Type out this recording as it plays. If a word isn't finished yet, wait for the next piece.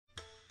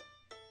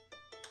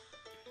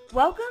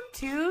Welcome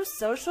to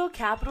Social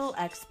Capital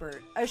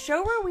Expert, a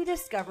show where we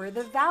discover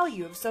the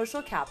value of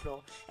social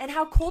capital and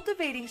how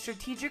cultivating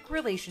strategic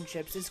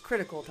relationships is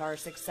critical to our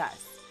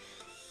success.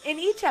 In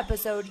each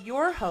episode,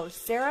 your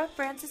host, Sarah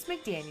Frances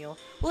McDaniel,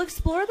 will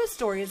explore the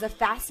stories of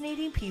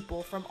fascinating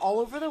people from all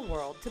over the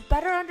world to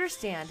better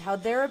understand how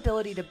their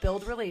ability to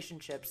build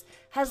relationships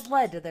has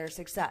led to their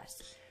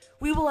success.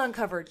 We will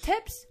uncover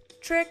tips,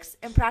 tricks,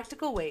 and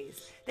practical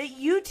ways that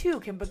you too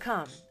can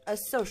become a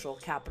social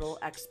capital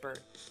expert.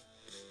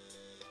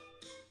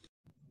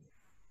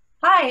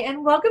 Hi,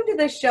 and welcome to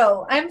the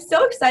show. I'm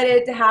so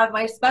excited to have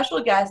my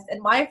special guest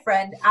and my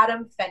friend,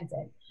 Adam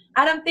Fenton.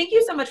 Adam, thank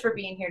you so much for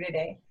being here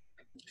today.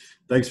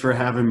 Thanks for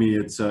having me.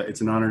 It's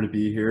an honor to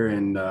be here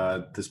and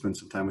to spend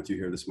some time with you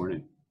here this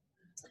morning.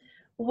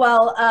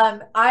 Well,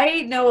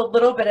 I know a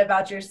little bit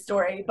about your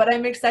story, but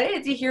I'm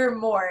excited to hear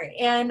more.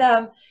 And,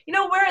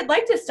 where I'd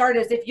like to start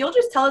is if you'll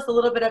just tell us a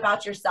little bit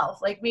about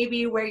yourself, like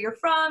maybe where you're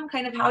from,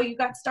 kind of how you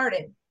got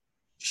started.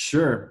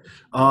 Sure.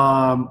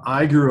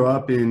 I grew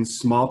up in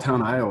small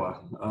town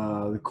Iowa,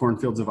 the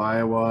cornfields of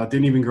Iowa.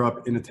 Didn't even grow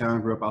up in a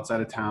town, grew up outside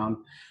of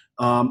town.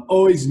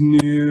 Always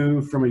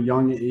knew from a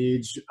young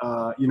age,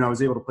 I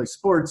was able to play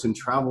sports and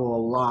travel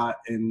a lot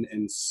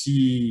and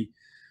see,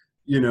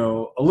 a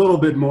little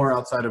bit more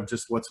outside of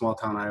just what small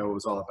town Iowa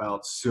was all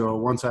about. So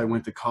once I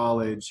went to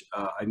college,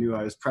 I knew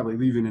I was probably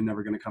leaving and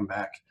never going to come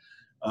back.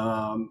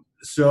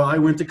 So I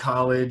went to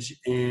college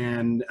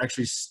and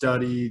actually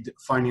studied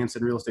finance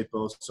and real estate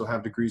both, so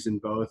have degrees in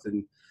both,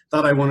 and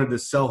thought I wanted to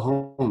sell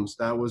homes.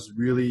 That was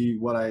really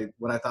what I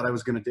thought I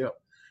was going to do.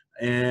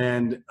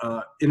 And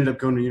ended up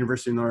going to the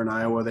University of Northern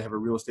Iowa. They have a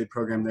real estate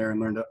program there and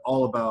learned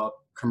all about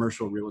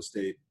commercial real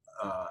estate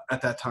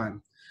at that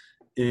time.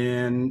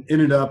 And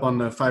ended up on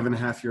the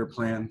 5.5-year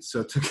plan. So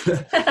it took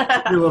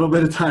a little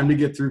bit of time to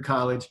get through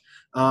college.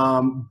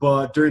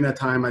 But during that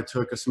time, I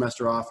took a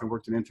semester off and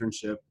worked an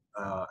internship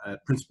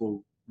at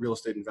Principal Real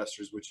Estate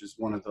Investors, which is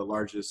one of the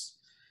largest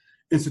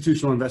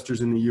institutional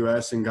investors in the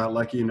U.S., and got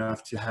lucky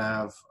enough to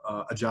have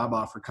a job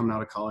offer coming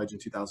out of college in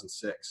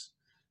 2006.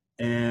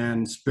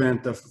 And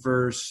spent the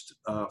first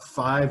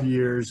 5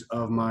 years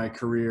of my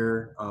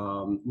career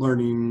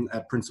learning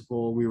at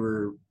Principal.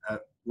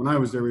 When I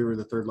was there, we were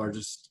the third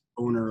largest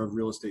owner of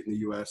real estate in the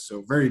U.S.,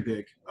 so very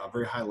big,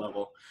 very high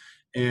level,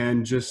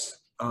 and just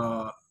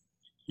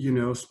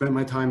spent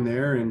my time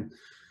there. And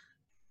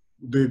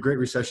the Great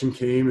Recession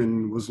came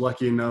and was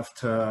lucky enough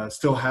to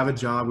still have a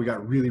job. We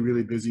got really,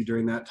 really busy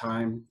during that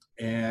time.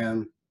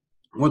 And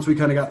once we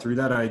kind of got through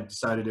that, I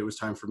decided it was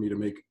time for me to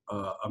make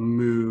a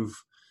move,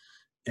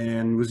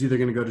 and was either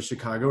going to go to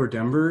Chicago or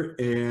Denver,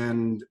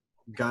 and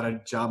got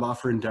a job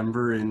offer in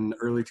Denver in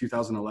early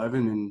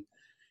 2011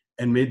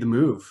 and made the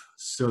move.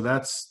 So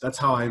that's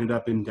how I ended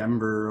up in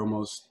Denver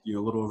almost, a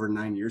little over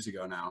 9 years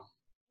ago now.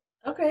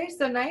 Okay.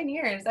 So 9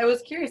 years. I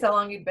was curious how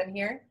long you'd been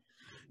here.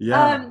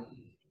 Yeah.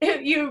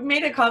 You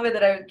made a comment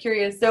that I was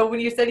curious. So when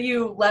you said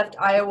you left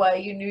Iowa,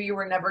 you knew you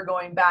were never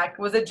going back.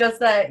 Was it just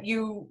that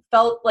you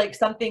felt like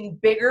something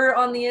bigger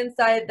on the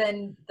inside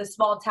than the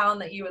small town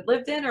that you had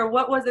lived in? Or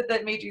what was it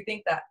that made you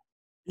think that?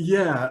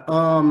 Yeah,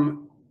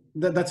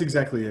 that's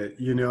exactly it.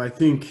 I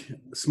think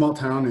small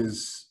town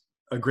is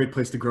a great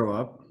place to grow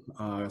up.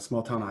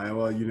 Small town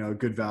Iowa,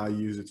 good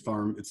values. It's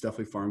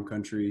definitely farm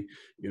country.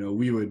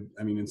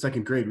 In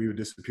second grade, we would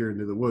disappear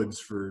into the woods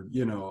for,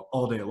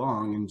 all day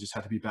long and just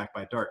have to be back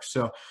by dark.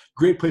 So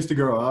great place to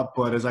grow up.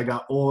 But as I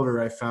got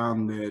older, I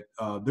found that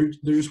there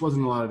just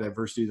wasn't a lot of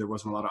diversity. There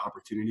wasn't a lot of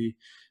opportunity.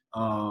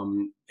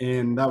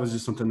 And that was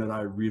just something that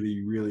I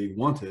really, really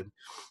wanted,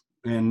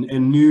 and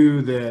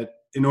knew that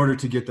in order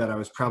to get that, I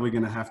was probably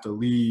going to have to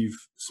leave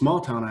small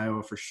town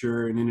Iowa for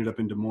sure, and ended up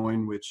in Des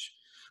Moines, which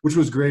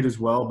was great as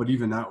well. But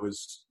even that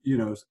was,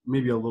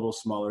 maybe a little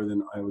smaller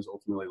than I was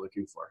ultimately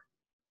looking for.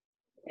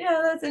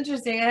 Yeah, that's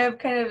interesting. I have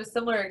kind of a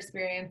similar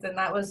experience, and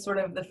that was sort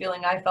of the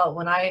feeling I felt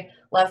when I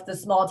left the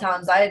small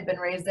towns I had been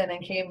raised in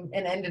and came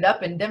and ended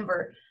up in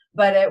Denver.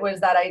 But it was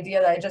that idea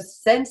that I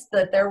just sensed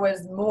that there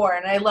was more.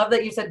 And I love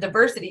that you said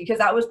diversity, because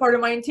that was part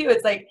of mine too.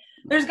 It's like,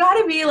 there's got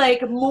to be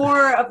like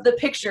more of the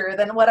picture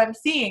than what I'm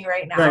seeing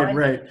right now.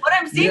 Right. What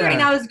I'm seeing right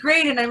now is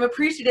great, and I'm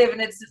appreciative,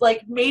 and it's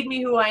like made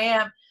me who I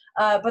am.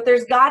 But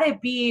there's got to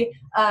be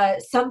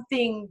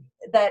something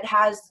that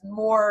has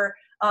more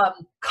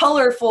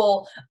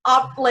colorful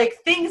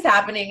things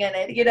happening in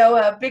it,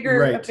 a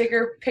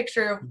bigger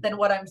picture than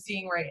what I'm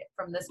seeing right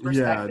from this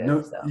perspective.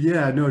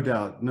 No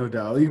doubt.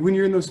 When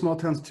you're in those small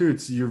towns too,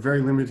 you're very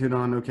limited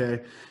on,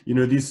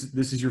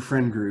 this is your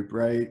friend group,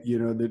 right?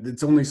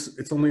 It's only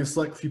a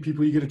select few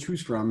people you get to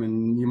choose from,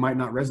 and you might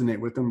not resonate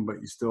with them, but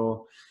you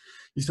still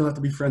have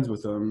to be friends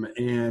with them.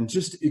 And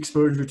just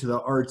exposure to the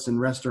arts and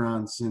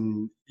restaurants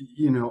and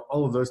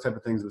all of those type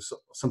of things was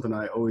something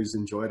I always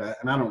enjoyed,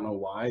 and I don't know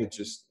why. It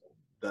just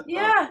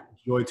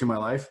joy to my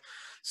life.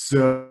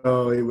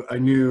 So I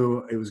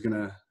knew it was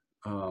gonna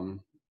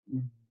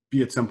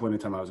be at some point in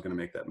time I was gonna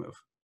make that move.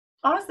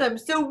 Awesome.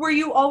 So were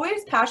you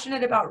always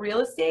passionate about real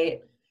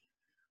estate?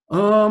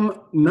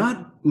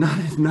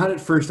 Not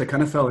at first. I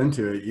kind of fell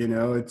into it.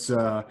 It's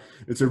a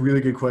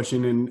really good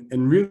question,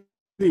 and really,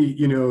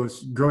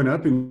 growing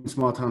up in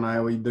small town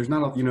Iowa, there's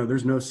not,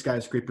 there's no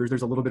skyscrapers.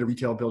 There's a little bit of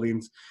retail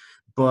buildings,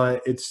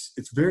 but it's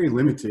very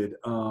limited.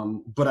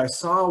 But I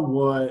saw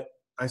what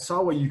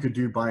you could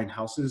do buying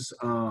houses,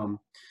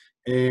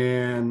 and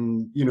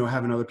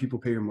having other people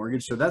pay your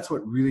mortgage. So that's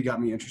what really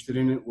got me interested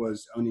in it,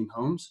 was owning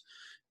homes.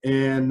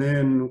 And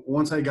then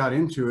once I got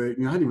into it,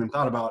 I hadn't even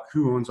thought about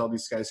who owns all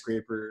these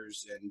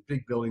skyscrapers and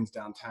big buildings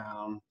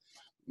downtown.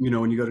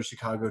 When you go to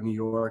Chicago, New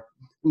York,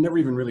 never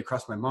even really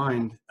crossed my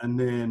mind. And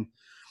then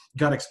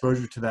got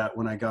exposure to that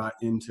when I got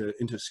into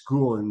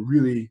school, and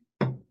really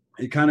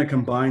it kind of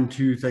combined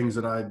two things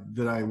that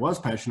I was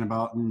passionate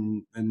about,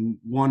 and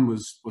one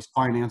was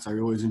finance. I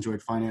always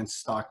enjoyed finance,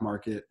 stock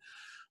market,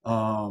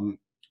 um,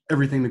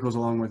 everything that goes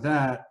along with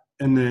that,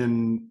 and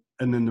then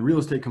the real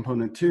estate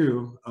component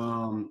too.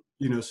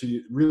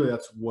 Really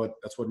that's what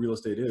real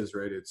estate is,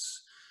 right?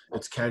 It's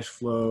cash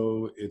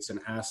flow. It's an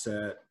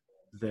asset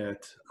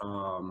that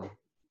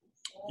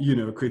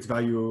creates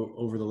value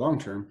over the long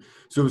term.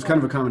 So it was kind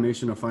of a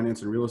combination of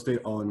finance and real estate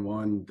all in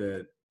one,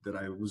 that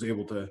I was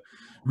able to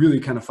really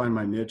kind of find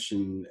my niche,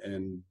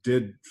 and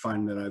did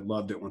find that I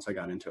loved it once I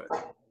got into it.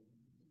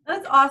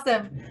 That's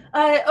awesome.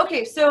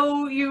 Okay,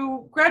 so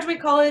you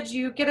graduate college,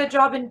 you get a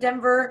job in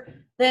Denver,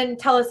 then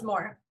tell us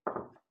more.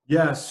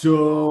 Yeah,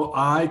 so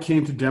I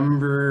came to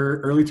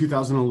Denver early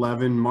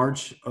 2011,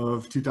 March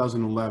of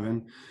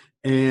 2011,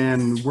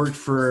 and worked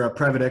for a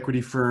private equity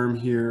firm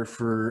here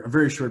for a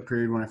very short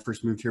period when I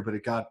first moved here, but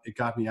it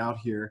got me out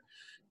here.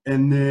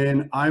 And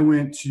then I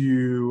went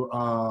to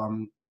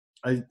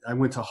I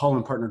went to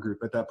Holland Partner Group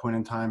at that point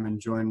in time, and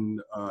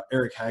joined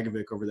Eric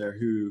Hagovic over there,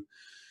 who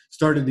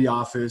started the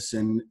office,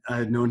 and I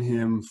had known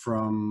him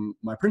from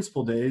my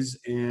principal days.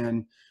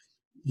 And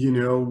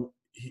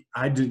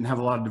I didn't have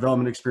a lot of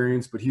development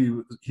experience, but he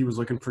was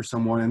looking for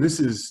someone. And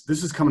this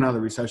is coming out of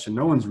the recession.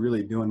 No one's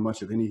really doing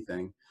much of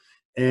anything.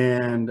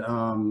 And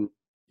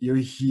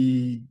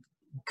he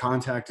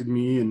contacted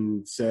me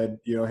and said,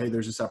 hey,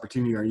 there's this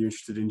opportunity. Are you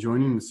interested in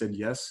joining? And I said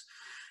yes.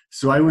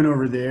 So I went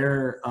over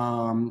there,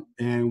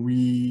 and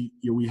we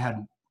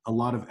had a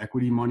lot of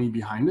equity money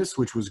behind us,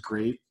 which was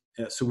great.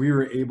 So we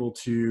were able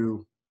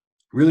to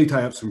really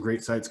tie up some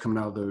great sites coming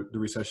out of the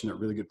recession at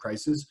really good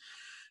prices,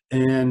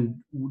 and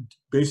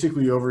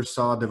basically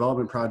oversaw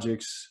development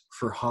projects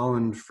for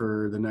Holland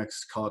for the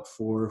next, call it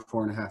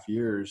 4.5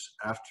 years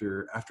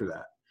after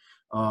that.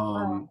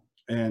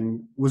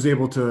 And was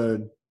able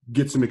to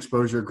get some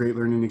exposure, great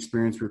learning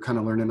experience. We were kind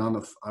of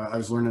I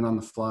was learning on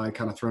the fly,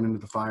 kind of thrown into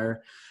the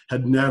fire.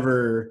 Had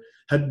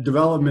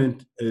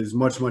development is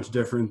much, much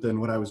different than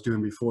what I was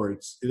doing before.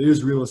 It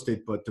is real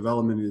estate, but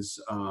development is,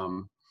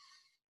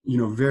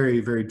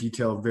 very, very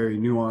detailed, very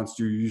nuanced.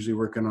 You're usually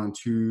working on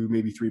 2,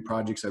 maybe 3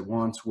 projects at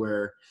once,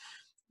 where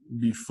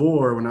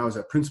before, when I was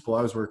at principal,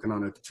 I was working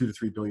on a $2 to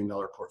 $3 billion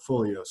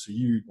portfolio. So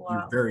you're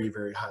very,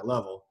 very high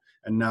level.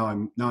 And now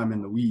I'm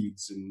in the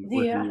weeds and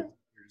working with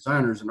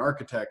designers and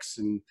architects,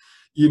 and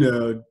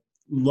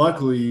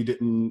luckily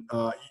didn't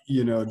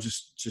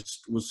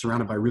just was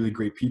surrounded by really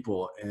great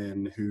people,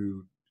 and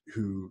who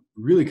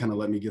really kind of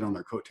let me get on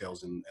their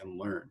coattails and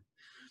learn,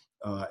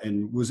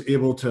 and was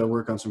able to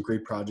work on some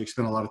great projects.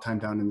 Spent a lot of time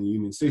down in the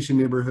Union Station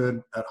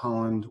neighborhood at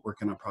Holland,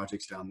 working on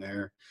projects down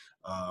there,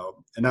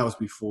 and that was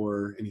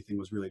before anything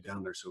was really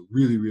down there. So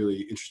really,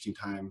 really interesting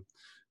time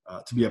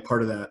to be a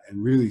part of that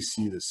and really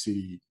see the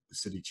city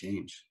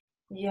change.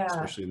 Yeah,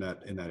 especially in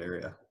that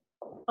area.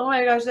 Oh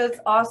my gosh, that's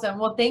awesome.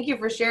 Well, thank you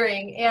for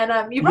sharing.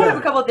 And you brought up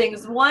a couple of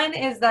things. One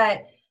is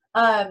that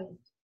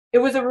it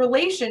was a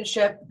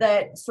relationship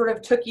that sort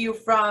of took you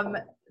from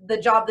the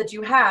job that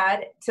you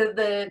had to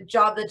the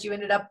job that you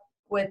ended up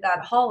with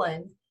at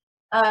Holland.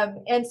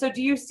 And so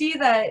do you see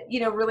that,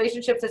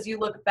 relationships, as you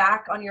look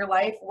back on your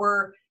life,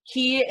 were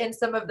key in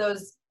some of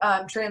those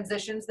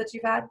transitions that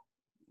you've had?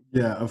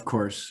 Yeah, of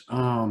course.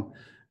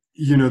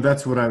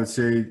 That's what I would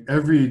say.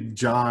 Every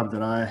job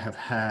that I have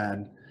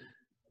had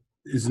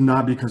is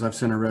not because I've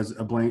sent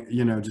a blank,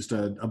 just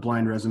a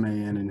blind resume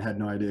in and had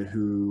no idea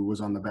who was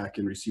on the back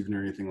end receiving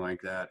or anything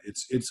like that.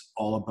 It's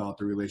all about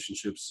the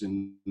relationships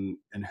and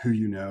who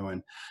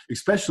and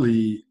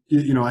especially,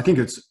 I think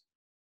it's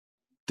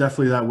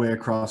definitely that way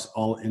across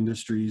all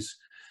industries,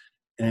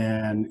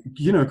 and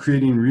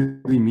creating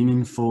really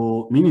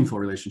meaningful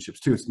relationships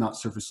too. It's not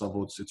surface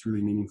level. It's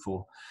really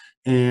meaningful,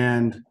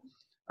 and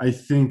I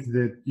think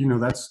that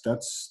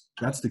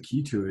that's the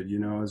key to it.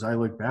 As I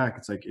look back,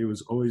 it's like I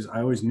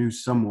always knew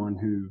someone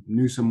who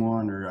knew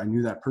someone, or I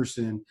knew that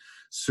person.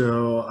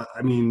 So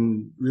I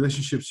mean,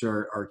 relationships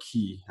are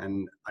key,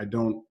 and I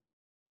don't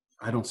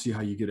see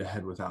how you get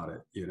ahead without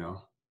it.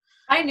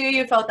 I knew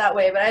you felt that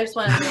way, but I just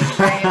wanted to make sure,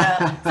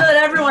 so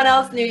that everyone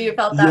else knew you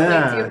felt that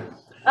way too.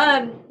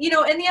 And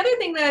the other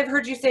thing that I've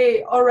heard you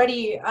say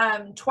already,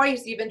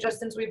 twice, even just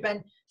since we've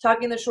been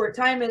talking the short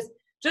time, is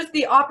just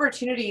the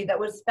opportunity that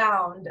was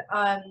found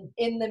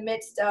in the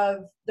midst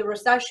of the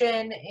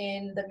recession,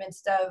 in the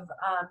midst of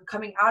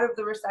coming out of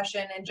the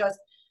recession, and just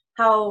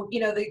how, you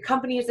know, the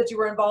companies that you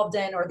were involved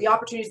in or the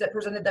opportunities that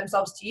presented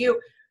themselves to you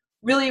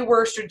really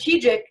were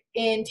strategic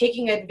in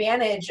taking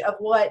advantage of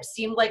what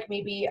seemed like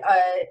maybe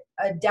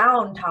a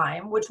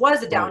downtime, which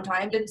was a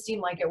downtime, didn't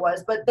seem like it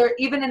was, but there,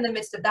 even in the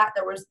midst of that,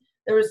 there was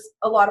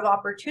a lot of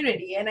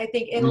opportunity. And I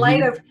think in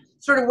light of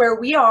sort of where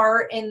we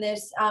are in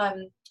this,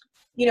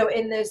 you know,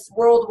 in this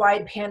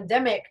worldwide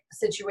pandemic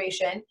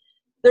situation,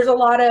 there's a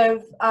lot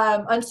of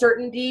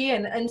uncertainty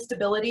and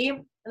instability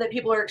that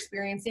people are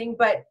experiencing.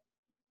 But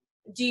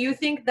do you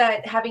think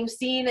that having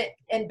seen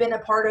and been a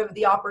part of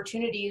the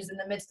opportunities in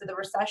the midst of the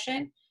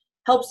recession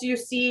helps you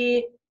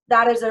see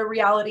that as a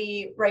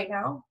reality right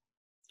now?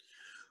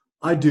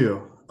 I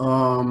do.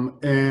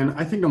 And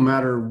I think no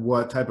matter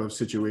what type of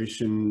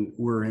situation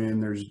we're in,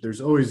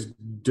 there's always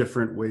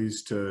different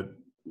ways to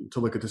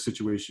look at the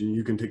situation.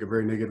 You can take a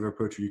very negative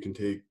approach, or you can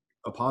take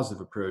a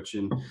positive approach.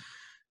 And,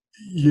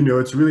 you know,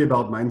 it's really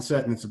about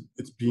mindset, and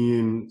it's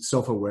being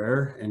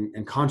self-aware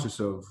and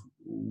conscious of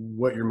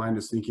what your mind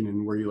is thinking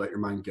and where you let your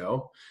mind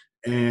go.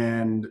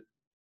 And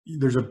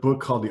there's a book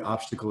called The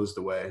Obstacle is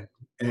the Way,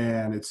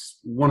 and it's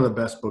one of the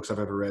best books I've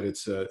ever read.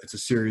 It's a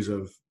series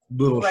of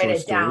little short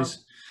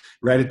stories.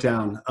 Write it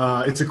down.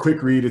 It's a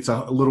quick read. It's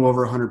a little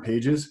over 100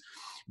 pages,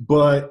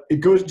 but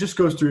it just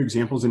goes through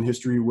examples in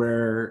history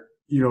where,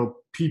 you know,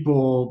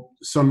 people,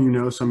 some you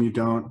know, some you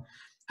don't,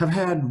 have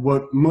had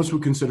what most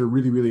would consider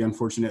really, really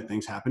unfortunate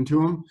things happen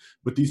to them.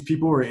 But these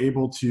people were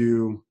able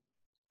to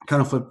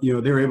kind of flip, you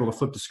know, they were able to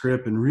flip the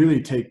script and really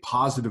take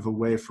positive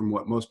away from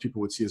what most people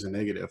would see as a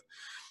negative.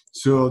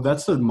 So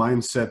that's the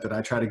mindset that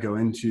I try to go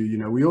into. You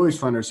know, we always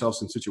find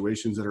ourselves in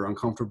situations that are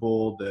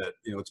uncomfortable, that,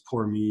 you know, it's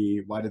poor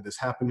me. Why did this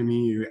happen to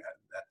me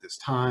at this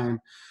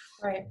time?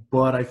 Right.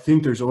 But I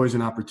think there's always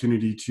an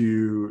opportunity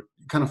to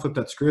kind of flip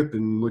that script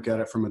and look at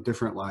it from a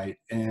different light.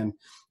 And,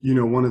 you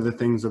know, one of the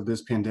things of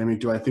this pandemic,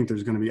 do I think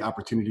there's going to be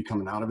opportunity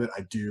coming out of it?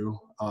 I do,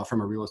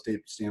 from a real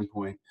estate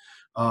standpoint.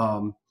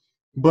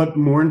 But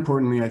more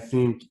importantly, I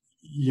think,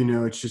 you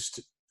know, it's just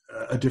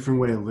a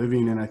different way of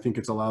living. And I think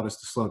it's allowed us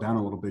to slow down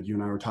a little bit. You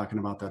and I were talking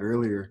about that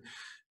earlier,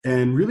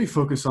 and really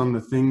focus on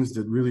the things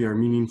that really are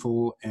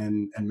meaningful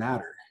and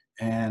matter.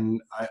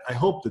 And I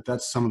hope that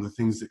that's some of the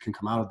things that can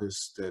come out of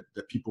this,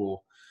 that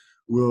people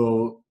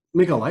will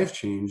make a life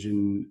change.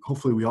 And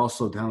hopefully we all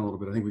slow down a little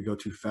bit. I think we go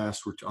too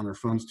fast. We're on our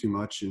phones too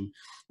much, and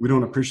we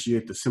don't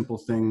appreciate the simple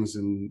things.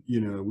 And, you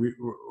know,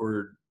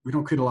 we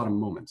don't create a lot of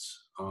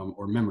moments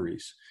or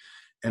memories.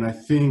 And I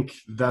think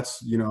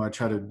that's, you know, I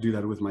try to do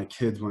that with my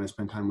kids when I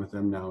spend time with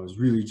them now, is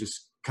really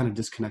just kind of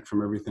disconnect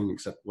from everything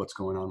except what's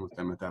going on with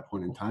them at that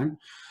point in time.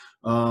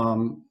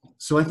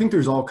 So I think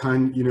there's all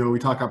you know, we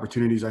talk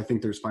opportunities. I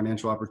think there's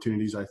financial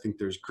opportunities. I think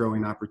there's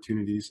growing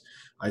opportunities.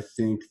 I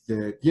think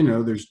that, you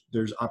know,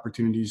 there's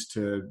opportunities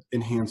to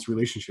enhance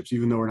relationships.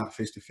 Even though we're not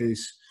face to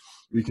face,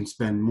 we can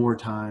spend more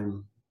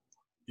time,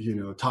 you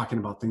know, talking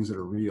about things that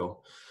are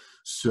real.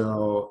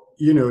 So,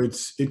 you know,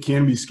 it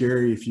can be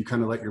scary if you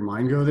kind of let your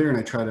mind go there. And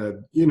I try to,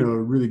 you know,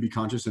 really be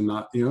conscious and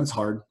not, you know, it's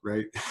hard,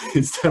 right?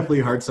 It's definitely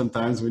hard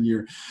sometimes when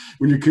you're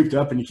cooped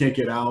up and you can't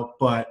get out,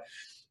 but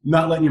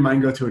not letting your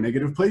mind go to a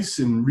negative place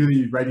and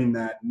really writing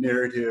that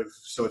narrative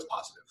so it's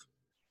positive.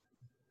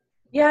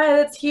 Yeah,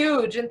 that's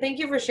huge. And thank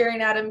you for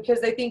sharing, Adam,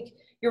 because I think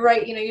you're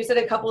right. You know, you said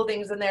a couple of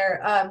things in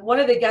there. One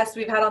of the guests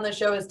we've had on the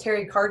show is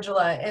Terry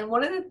Cardula. And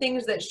one of the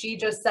things that she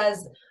just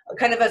says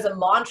kind of as a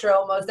mantra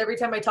almost every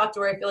time I talk to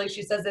her, I feel like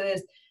she says it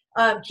is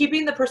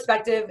keeping the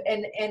perspective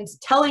and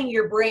telling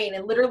your brain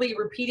and literally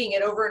repeating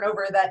it over and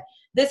over that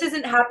this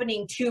isn't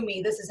happening to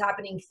me. This is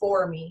happening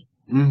for me.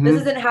 Mm-hmm.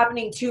 This isn't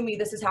happening to me.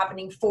 This is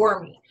happening for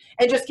me.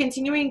 And just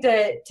continuing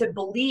to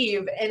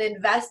believe and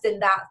invest in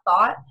that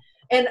thought.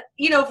 And,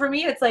 you know, for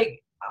me, it's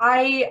like,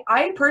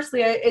 I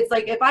personally, it's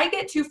like, if I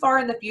get too far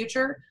in the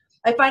future,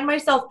 I find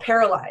myself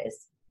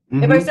paralyzed.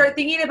 Mm-hmm. If I start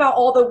thinking about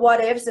all the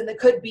what ifs and the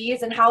could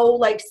be's and how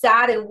like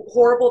sad and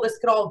horrible this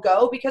could all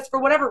go, because for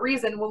whatever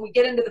reason, when we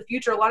get into the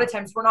future, a lot of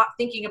times we're not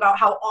thinking about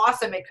how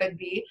awesome it could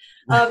be,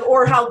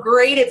 or how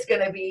great it's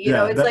going to be. You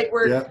know, it's like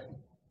we're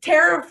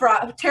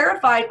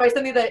terrified by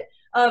something that,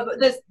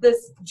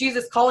 this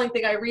Jesus calling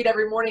thing I read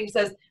every morning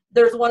says,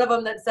 there's one of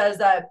them that says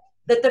that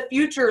the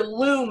future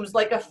looms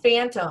like a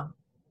phantom.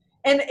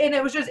 And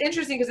it was just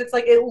interesting because it's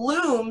like it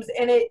looms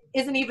and it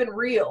isn't even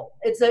real.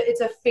 It's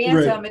a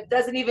phantom. Right. It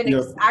doesn't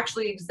even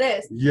actually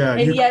exist. Yeah,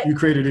 and yet you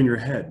create it in your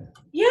head.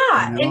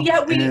 Yeah, you know? And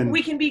yet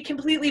we can be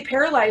completely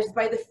paralyzed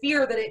by the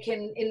fear that it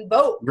can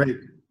invoke.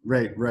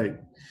 Right.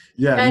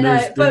 Yeah, and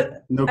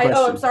no question.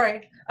 I'm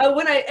sorry.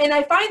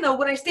 I find though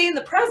when I stay in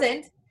the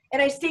present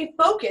and I stay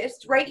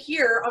focused right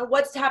here on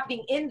what's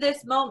happening in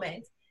this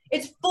moment,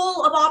 it's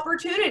full of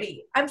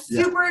opportunity. I'm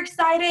super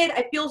excited.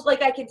 I feel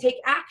like I can take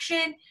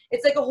action.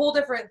 It's like a whole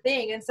different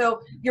thing. And so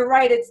you're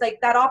right. It's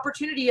like that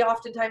opportunity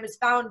oftentimes is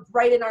found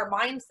right in our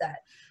mindset.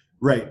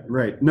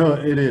 Right. No,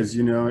 it is,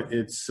 you know,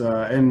 it's,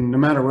 and no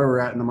matter where we're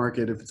at in the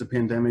market, if it's a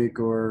pandemic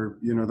or,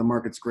 you know, the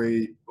market's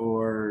great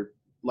or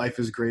life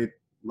is great,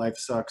 life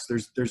sucks.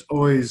 There's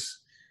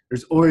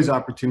always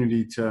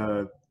opportunity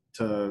to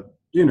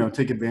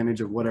take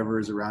advantage of whatever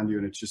is around you.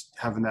 And it's just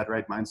having that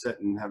right mindset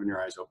and having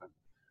your eyes open.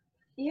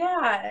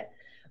 Yeah.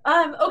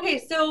 Okay,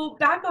 so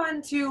back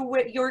on to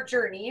your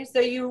journey. So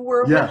you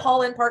were with Yeah.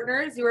 Holland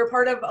Partners. You were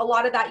part of a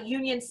lot of that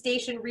Union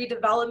Station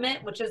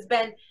redevelopment, which has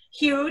been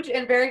huge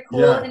and very cool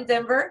Yeah. in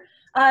Denver.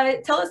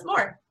 Tell us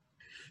more.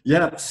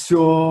 Yeah.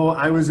 So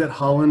I was at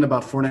Holland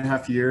about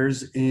 4.5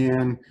 years,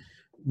 and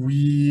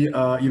we,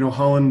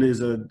 Holland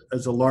is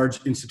a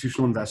large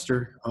institutional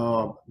investor,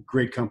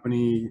 great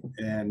company,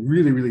 and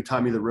really, really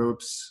taught me the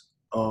ropes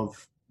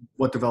of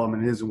what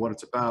development is and what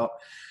it's about.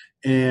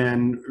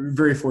 And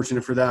very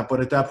fortunate for that. But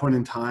at that point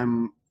in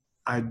time,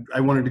 I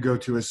wanted to go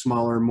to a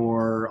smaller,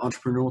 more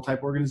entrepreneurial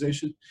type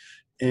organization,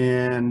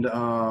 and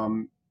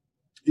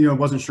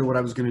wasn't sure what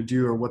I was going to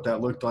do or what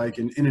that looked like,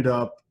 and ended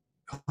up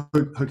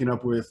hooking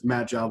up with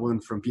Matt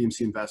Joblin from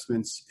BMC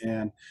Investments,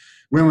 and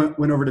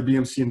went over to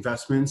BMC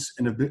Investments,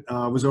 and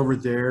was over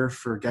there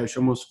for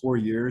almost 4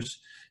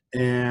 years,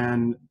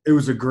 and it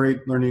was a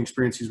great learning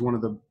experience. He's one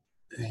of the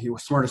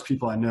smartest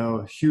people I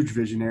know, huge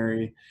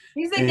visionary.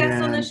 He's a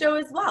guest on the show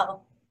as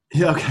well.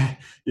 Yeah. Okay.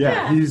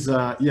 Yeah.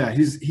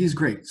 He's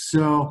great.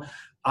 So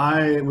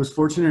I was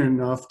fortunate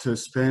enough to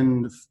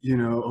spend,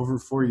 over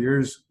 4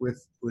 years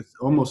with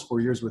almost 4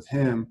 years with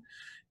him,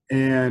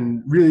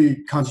 and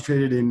really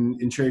concentrated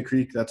in Cherry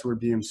Creek. That's where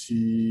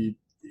BMC,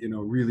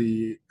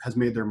 really has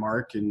made their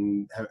mark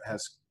and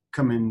has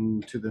come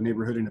into the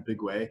neighborhood in a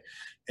big way.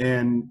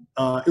 And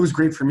it was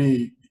great for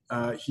me.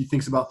 He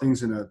thinks about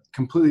things in a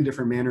completely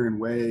different manner and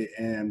way,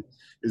 and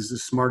is the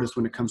smartest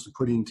when it comes to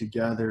putting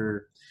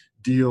together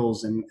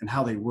deals and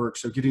how they work.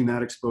 So getting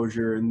that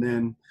exposure. And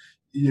then,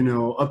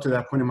 up to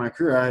that point in my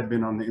career, I had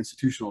been on the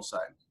institutional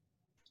side.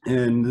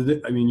 And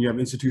you have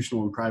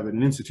institutional and private,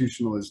 and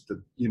institutional is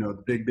the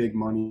big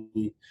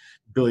money,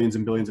 billions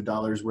and billions of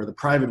dollars, where the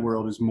private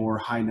world is more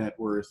high net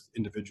worth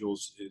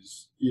individuals,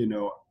 is,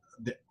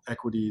 the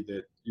equity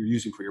that you're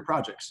using for your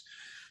projects.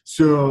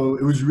 So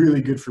it was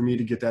really good for me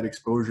to get that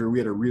exposure. We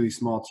had a really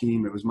small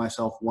team. It was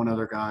myself, one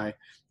other guy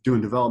doing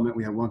development.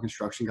 We had one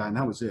construction guy, and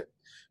that was it.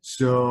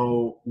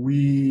 So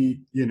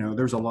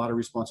there's a lot of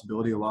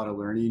responsibility, a lot of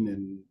learning.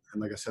 And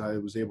like I said, I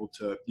was able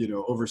to,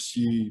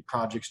 oversee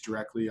projects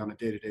directly on a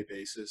day-to-day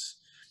basis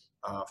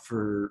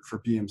for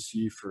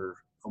BMC for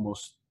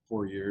almost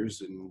 4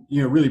 years. And,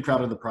 really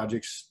proud of the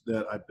projects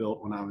that I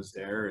built when I was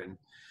there, and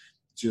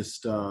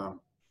just a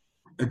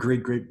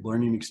great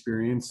learning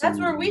experience. That's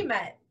where we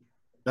met.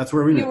 That's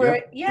where we met.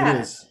 Yep, yeah.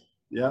 It is.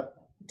 Yep.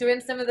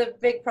 Doing some of the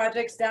big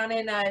projects down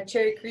in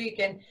Cherry Creek,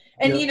 and yep.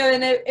 And you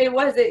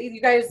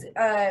guys,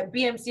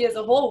 BMC as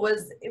a whole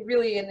was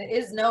really, and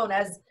is known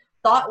as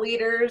thought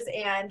leaders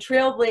and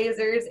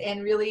trailblazers,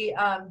 and really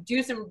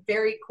do some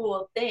very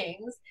cool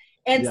things.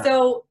 And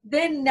so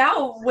then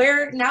now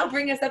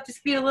bring us up to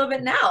speed a little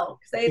bit now,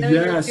 because I know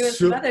you're doing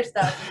some other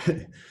stuff.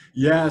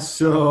 Yeah.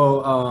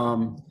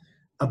 So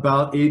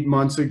about 8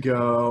 months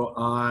ago,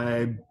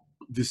 I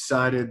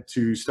decided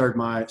to start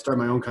my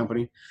own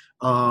company,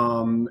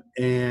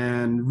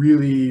 and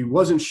really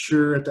wasn't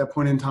sure at that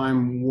point in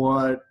time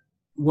what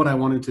I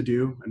wanted to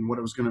do and what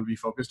it was going to be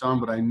focused on.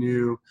 But I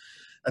knew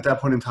at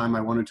that point in time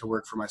I wanted to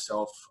work for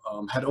myself.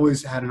 Had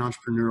always had an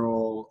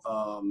entrepreneurial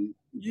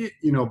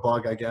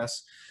bug, I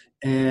guess,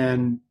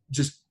 and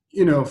just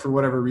for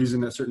whatever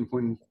reason at certain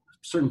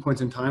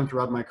points in time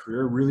throughout my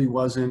career, really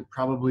wasn't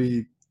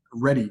probably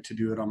ready to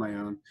do it on my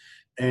own.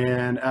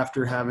 And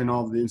after having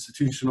all the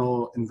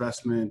institutional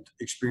investment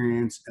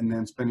experience, and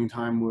then spending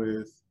time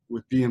with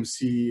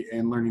BMC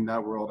and learning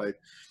that world,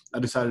 I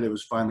decided it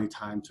was finally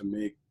time to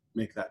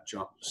make that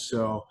jump.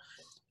 So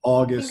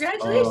August.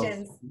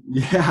 Congratulations.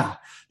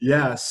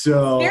 Yeah.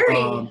 So scary,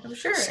 I'm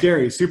sure.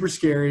 Scary, super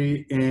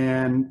scary.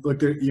 And look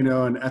there,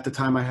 and at the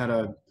time I had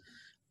a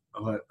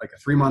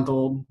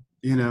 3-month-old,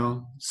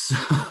 so,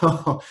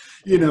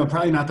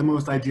 probably not the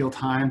most ideal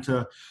time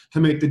to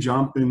make the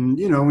jump. And,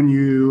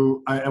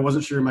 I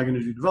wasn't sure, am I going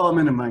to do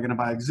development? Am I going to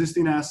buy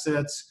existing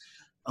assets?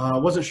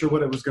 Wasn't sure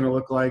what it was going to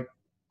look like.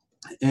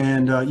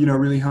 And,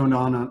 really honed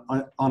on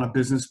a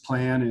business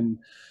plan, and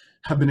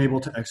have been able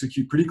to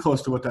execute pretty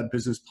close to what that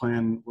business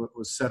plan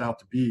was set out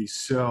to be.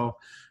 So,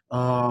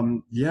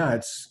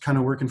 it's kind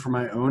of working for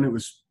my own. It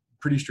was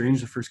pretty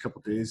strange the first couple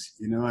of days.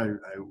 I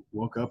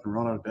woke up and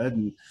rolled out of bed,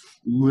 and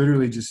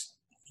literally just,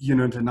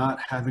 to not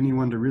have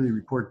anyone to really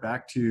report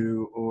back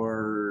to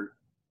or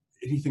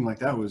anything like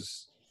that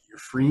was a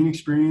freeing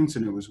experience.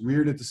 And it was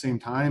weird at the same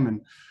time. And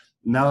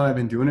now that I've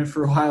been doing it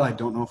for a while, I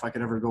don't know if I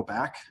could ever go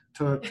back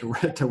to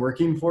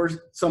working for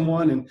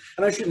someone. And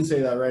I shouldn't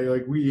say that, right?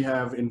 Like, we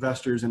have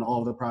investors in all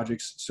of the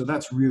projects, so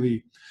that's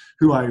really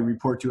who I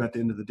report to at the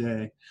end of the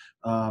day.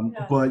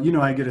 But,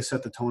 I get to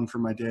set the tone for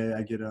my day.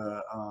 I get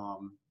to,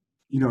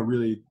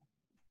 really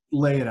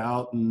lay it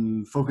out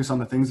and focus on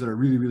the things that are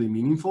really, really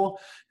meaningful,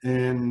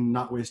 and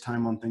not waste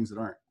time on things that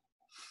aren't.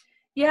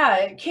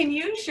 Yeah. Can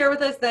you share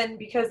with us then,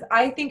 because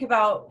I think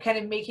about kind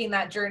of making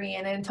that journey,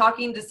 and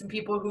talking to some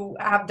people who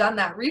have done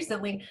that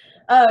recently,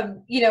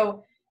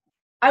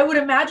 I would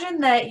imagine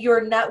that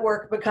your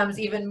network becomes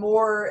even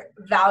more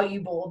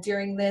valuable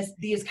during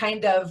these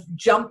kind of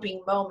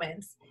jumping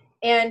moments.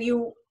 And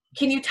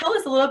can you tell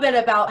us a little bit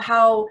about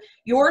how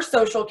your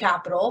social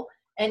capital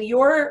and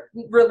your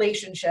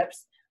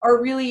relationships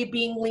are really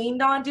being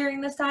leaned on during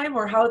this time,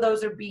 or how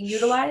those are being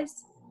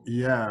utilized?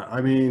 Yeah,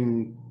 I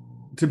mean,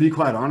 to be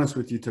quite honest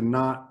with you,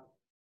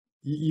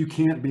 you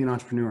can't be an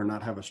entrepreneur and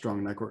not have a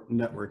strong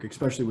network,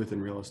 especially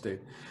within real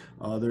estate.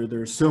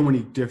 There's so many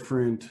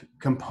different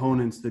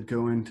components that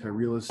go into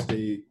real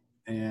estate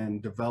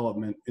and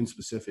development in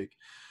specific.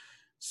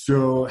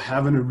 So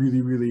having a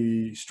really,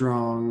 really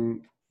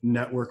strong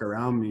network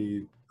around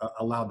me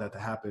allowed that to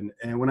happen.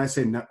 And when I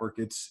say network,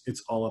 it's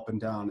all up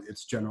and down.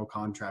 It's general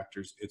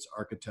contractors, it's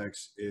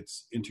architects,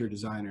 it's interior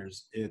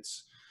designers,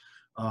 it's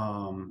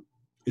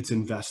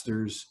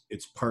investors,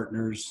 it's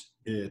partners,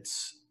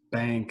 it's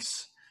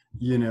banks.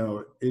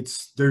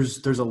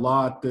 There's a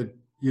lot that,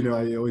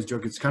 I always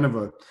joke, it's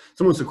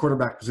almost a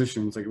quarterback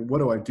position. It's like, what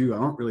do I do? I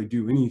don't really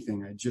do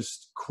anything. I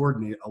just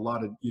coordinate a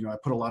lot of, I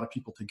put a lot of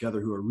people together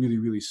who are really,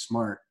 really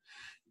smart,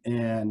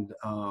 and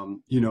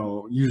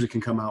usually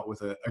can come out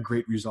with a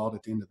great result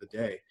at the end of the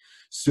day.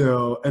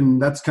 So,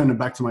 and that's kind of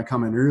back to my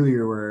comment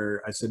earlier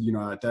where I said,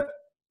 at that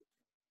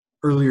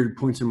earlier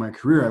points in my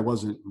career, I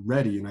wasn't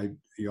ready. And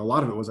a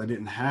lot of it was, I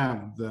didn't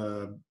have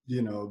the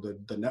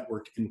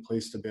network in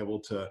place to be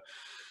able to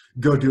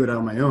go do it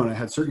on my own. I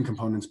had certain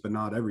components, but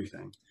not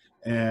everything.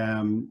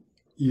 And,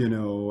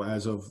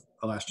 as of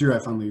last year, I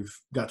finally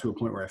got to a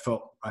point where I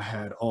felt I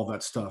had all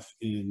that stuff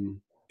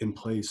in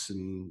place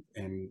and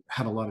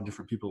had a lot of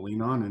different people to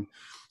lean on. And,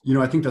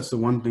 I think that's the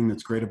one thing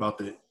that's great about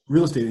the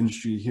real estate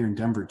industry here in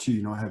Denver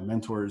too. I have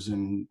mentors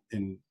and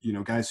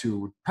guys who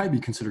would probably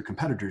be considered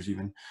competitors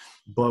even,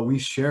 but we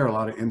share a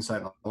lot of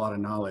insight, a lot of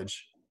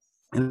knowledge.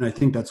 And I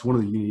think that's one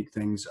of the unique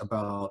things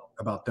about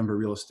Denver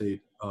real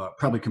estate,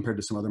 probably compared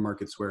to some other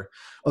markets, where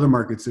other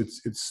markets,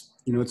 it's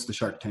the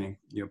Shark Tank.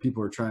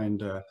 People are trying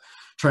to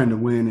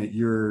win at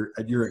your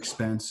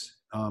expense,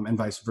 and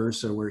vice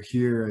versa. Where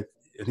here,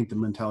 I think the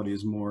mentality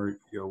is more,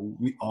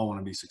 we all want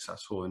to be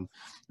successful, and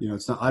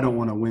it's not, I don't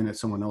want to win at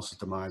someone else's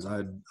demise.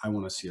 I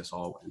want to see us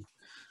all win.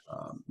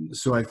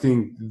 So I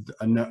think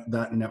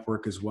that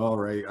network as well,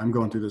 right? I'm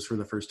going through this for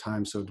the first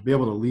time, so to be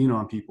able to lean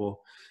on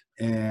people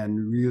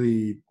and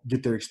really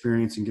get their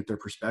experience and get their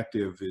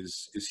perspective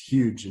is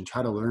huge, and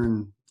try to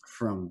learn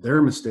from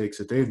their mistakes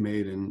that they've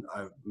made. And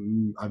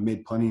I've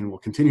made plenty and will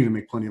continue to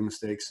make plenty of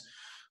mistakes,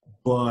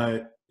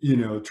 but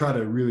try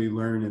to really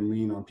learn and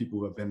lean on people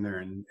who have been there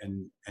and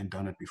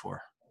done it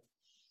before.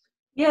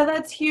 Yeah,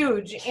 that's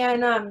huge.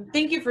 And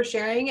thank you for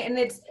sharing. And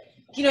it's,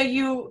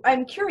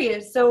 I'm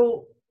curious.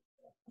 So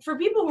for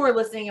people who are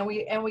listening,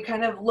 and we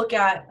kind of look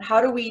at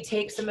how do we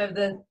take some of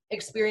the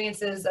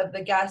experiences of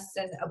the guests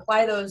and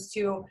apply those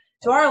to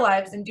our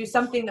lives and do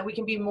something that we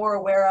can be more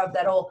aware of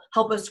that'll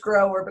help us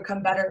grow or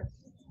become better.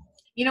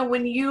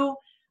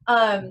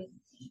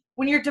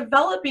 When you're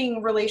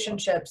developing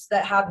relationships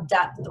that have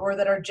depth or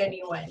that are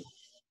genuine,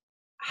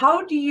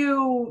 how do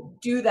you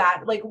do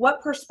that? Like,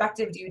 what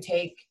perspective do you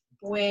take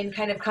when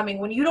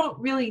when you don't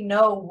really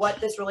know what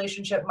this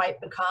relationship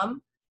might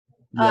become?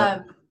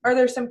 Yeah. Are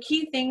there some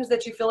key things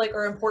that you feel like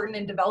are important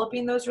in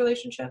developing those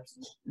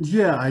relationships?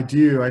 Yeah, I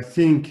do. I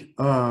think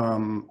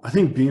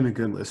being a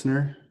good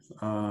listener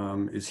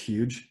is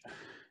huge.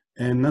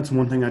 And that's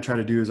one thing I try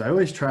to do, is I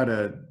always try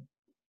to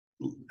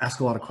ask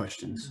a lot of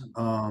questions.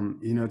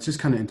 It's just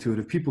kind of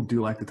intuitive. People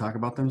do like to talk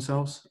about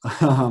themselves,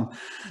 right?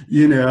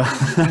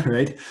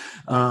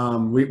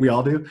 We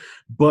all do,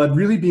 but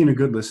really being a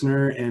good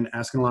listener and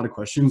asking a lot of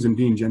questions and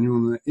being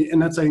genuine. And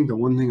that's, I think, the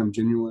one thing I'm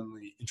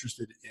genuinely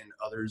interested in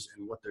others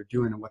and what they're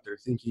doing and what they're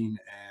thinking,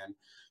 and,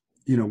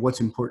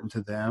 what's important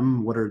to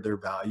them. What are their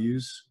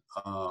values?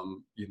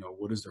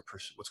 What is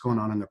what's going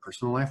on in their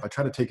personal life? I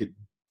try to take it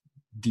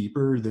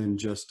deeper than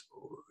just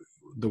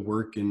the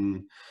work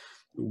and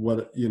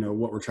what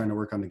we're trying to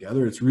work on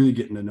together. It's really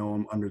getting to know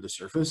them under the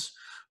surface.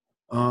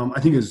 I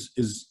think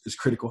is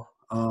critical.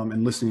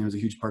 And listening is a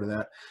huge part of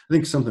that. I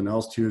think something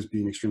else too is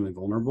being extremely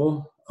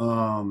vulnerable.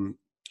 I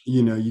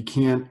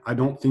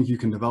don't think you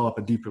can develop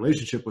a deep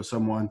relationship with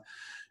someone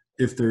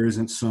if there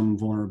isn't some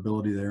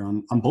vulnerability there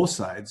on both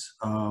sides.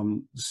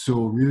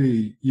 So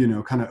really,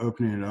 kind of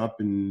opening it up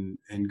and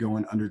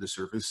going under the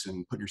surface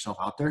and putting yourself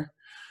out there.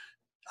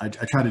 I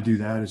try to do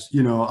that. Is,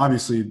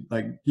 obviously,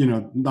 like,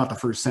 not the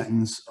first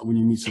sentence when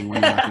you meet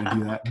someone, you're not going to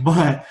do that.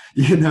 But,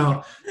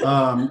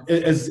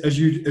 as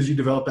you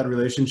develop that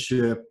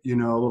relationship, a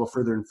little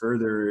further and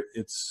further,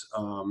 it's,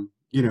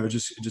 it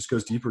just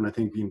goes deeper. And I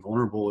think being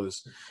vulnerable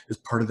is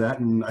part of that.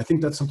 And I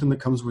think that's something that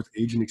comes with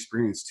age and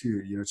experience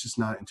too. It's just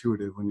not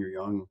intuitive when you're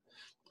young.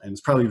 And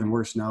it's probably even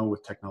worse now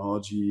with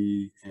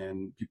technology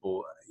and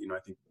people. I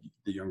think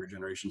the younger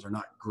generations are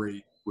not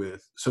great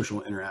with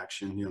social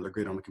interaction. They're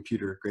great on the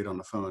computer, great on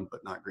the phone,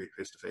 but not great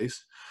face to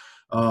face.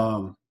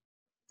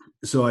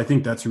 So I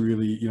think that's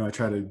really, I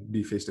try to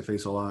be face to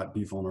face a lot,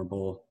 be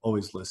vulnerable,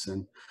 always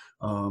listen.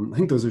 I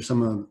think those are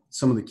some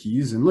of the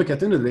keys. And look, at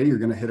the end of the day, you're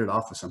going to hit it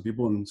off with some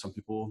people, and some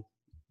people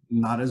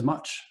not as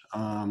much.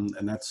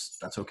 And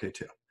that's okay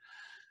too.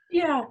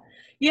 Yeah.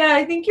 Yeah,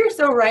 I think you're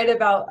so right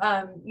about,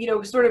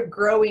 sort of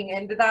growing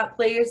into that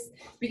place,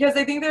 because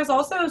I think there's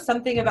also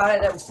something about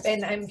it that,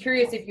 and I'm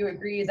curious if you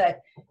agree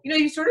that,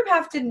 you sort of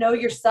have to know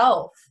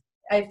yourself,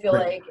 I feel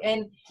Right.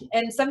 like,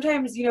 and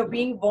sometimes,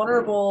 being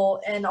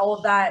vulnerable and all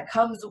of that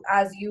comes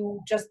as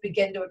you just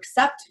begin to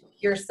accept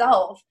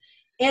yourself.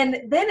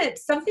 And then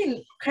it's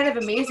something kind of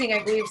amazing,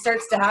 I believe,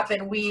 starts to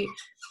happen.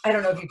 I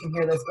don't know if you can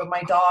hear this, but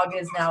my dog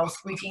is now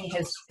squeaking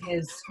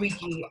his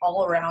squeaky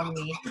all around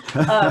me.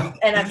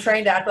 And I'm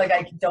trying to act like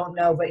I don't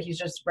know, but he's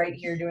just right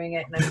here doing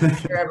it, and I'm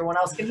sure everyone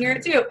else can hear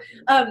it too.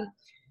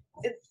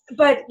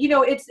 But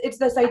it's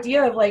this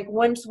idea of like,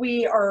 once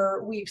we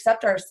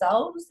accept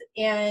ourselves,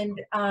 and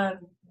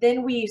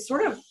then we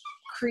sort of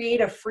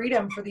create a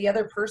freedom for the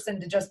other person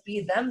to just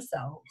be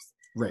themselves.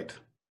 Right.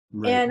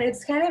 And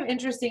it's kind of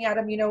interesting,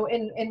 Adam,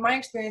 in my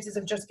experiences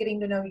of just getting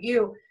to know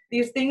you,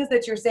 these things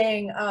that you're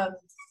saying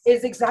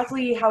is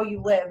exactly how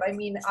you live. I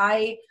mean,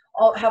 I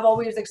have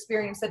always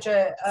experienced such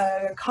a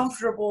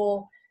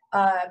comfortable,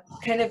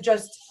 kind of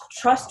just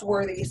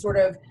trustworthy sort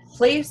of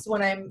place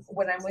when I'm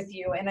with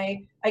you. And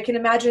I can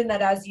imagine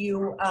that as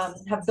you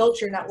have built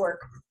your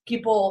network,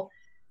 people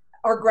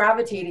are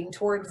gravitating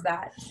towards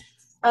that.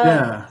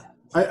 Yeah.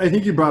 I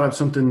think you brought up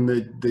something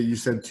that you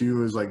said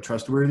too, is like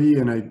trustworthy.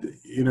 And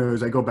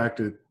as I go back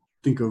to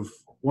think of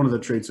one of the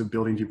traits of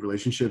building deep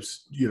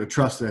relationships,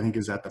 trust, I think,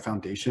 is at the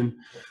foundation.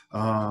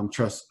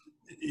 Trust,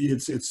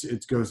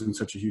 it goes in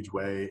such a huge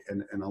way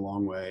and a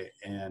long way.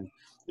 And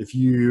if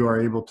you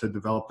are able to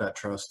develop that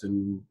trust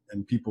and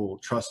people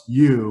trust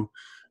you,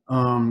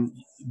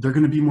 they're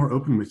going to be more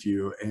open with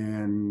you,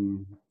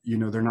 and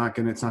it's not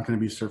going to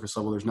be surface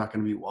level. There's not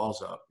going to be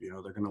walls up. They're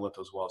going to let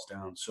those walls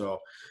down. So,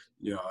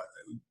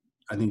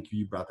 I think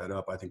you brought that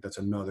up. I think that's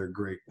another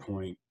great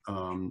point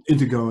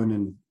into going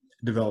and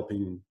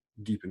developing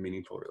deep and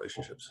meaningful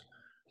relationships.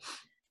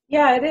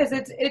 Yeah, it is.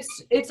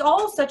 It's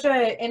all such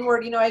a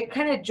inward, I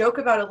kind of joke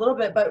about it a little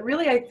bit, but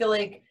really I feel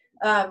like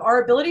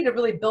our ability to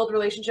really build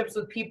relationships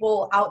with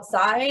people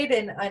outside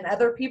and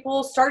other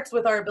people starts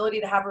with our ability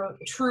to have a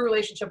true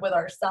relationship with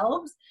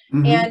ourselves,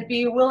 mm-hmm. and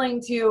be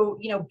willing to,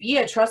 be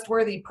a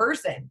trustworthy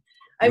person.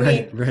 I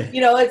mean,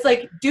 it's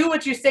like, do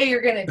what you say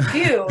you're going to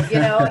do,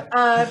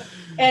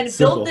 and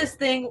simple. Build this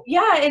thing.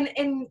 Yeah.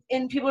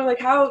 And people are like,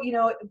 how,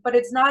 but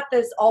it's not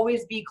this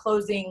always be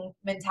closing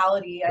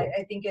mentality.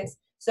 I think it's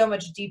so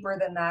much deeper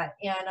than that.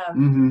 And,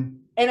 mm-hmm.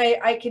 and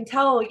I can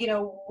tell,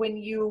 when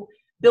you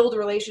build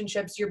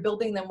relationships, you're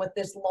building them with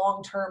this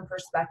long-term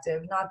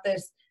perspective, not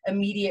this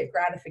immediate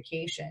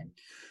gratification.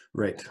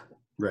 Right.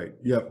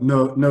 Yep.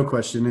 No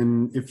question.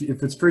 And if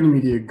it's for an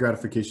immediate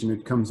gratification,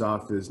 it comes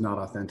off as not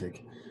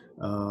authentic.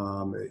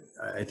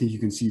 I think you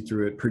can see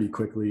through it pretty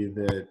quickly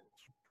that,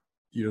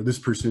 this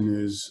person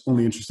is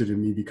only interested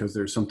in me because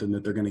there's something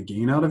that they're going to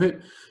gain out of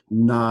it,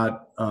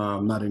 not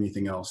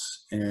anything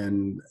else.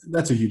 And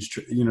that's a huge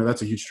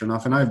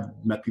turnoff. And I've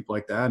met people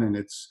like that, and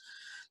it's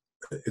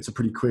a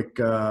pretty quick,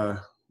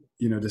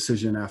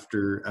 decision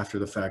after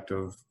the fact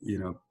of,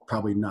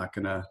 probably not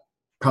going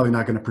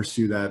to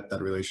pursue that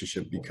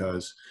relationship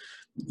because,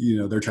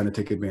 they're trying to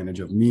take advantage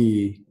of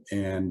me.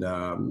 And,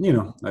 I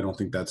don't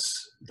think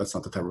that's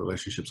not the type of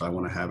relationships I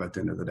want to have at the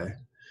end of the day.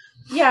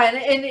 Yeah.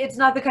 And it's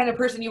not the kind of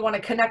person you want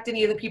to connect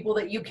any of the people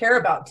that you care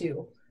about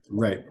to.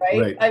 Right.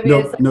 I mean,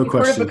 it's like no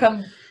question.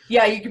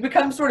 You can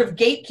become sort of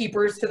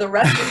gatekeepers to the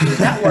rest of your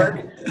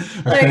network.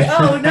 Like,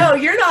 oh no,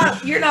 you're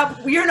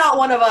not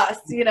one of us,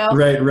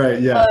 Right.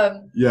 Yeah.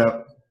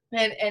 Yeah.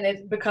 And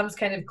it becomes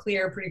kind of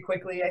clear pretty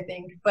quickly, I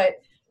think. But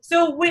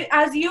so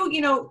as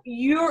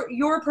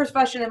your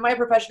profession and my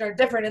profession are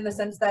different in the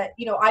sense that,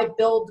 I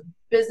build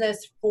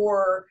business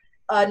for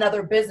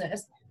another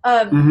business.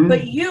 Mm-hmm.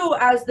 But you,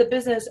 as the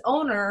business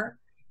owner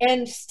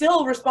and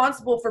still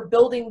responsible for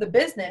building the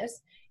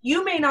business,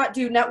 you may not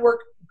do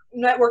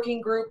networking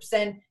groups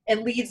and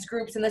leads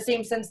groups in the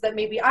same sense that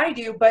maybe I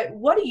do. But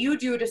what do you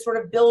do to sort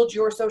of build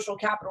your social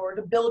capital or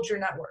to build your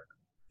network?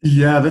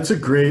 Yeah, that's a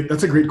great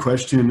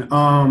question.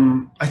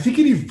 I think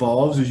it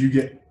evolves as you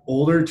get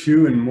older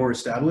too and more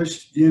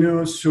established.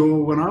 So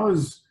when I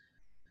was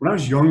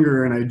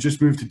younger and I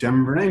just moved to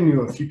Denver, and I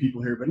knew a few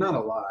people here, but not a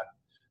lot.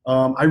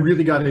 I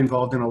really got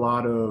involved in a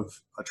lot of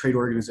trade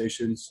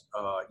organizations,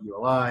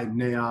 ULI,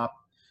 NAIOP.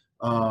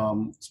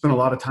 Spent a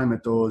lot of time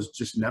at those,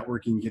 just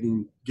networking,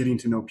 getting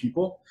to know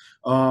people.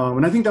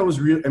 And I think that was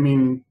real. I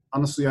mean,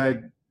 honestly,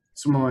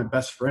 some of my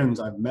best friends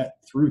I've met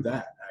through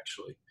that,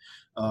 actually,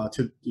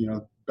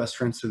 best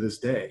friends to this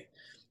day.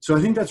 So I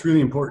think that's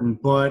really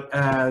important. But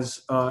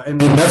and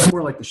that's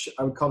more like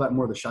I would call that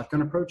more the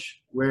shotgun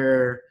approach,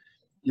 where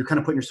you're kind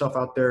of putting yourself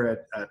out there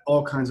at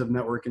all kinds of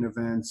networking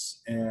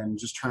events and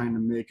just trying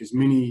to make as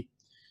many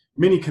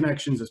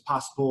connections as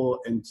possible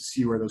and to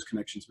see where those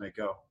connections may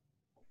go.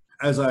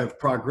 As I've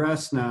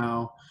progressed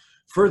now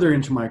further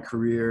into my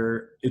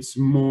career, it's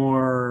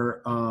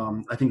more,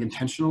 I think,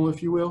 intentional,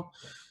 if you will.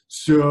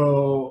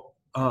 So,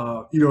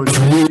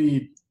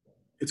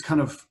 it's it's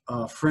kind of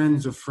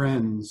friends of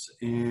friends,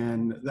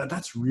 and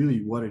that's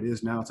really what it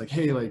is now. It's like,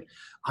 hey, like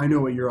I know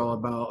what you're all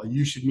about.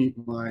 You should meet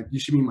my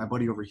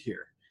buddy over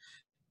here.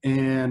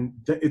 And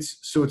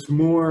it's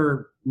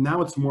more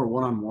now. It's more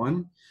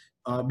one-on-one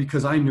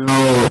because I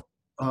know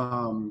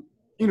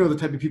the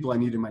type of people I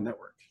need in my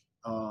network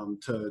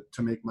to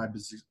make my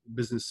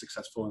business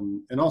successful,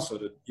 and also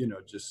to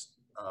just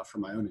for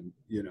my own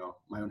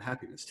my own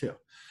happiness too.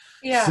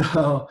 Yeah.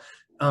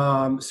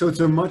 So it's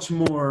a much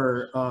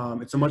more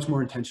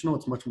intentional.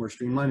 It's much more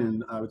streamlined,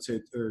 and I would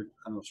say, or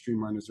I don't know if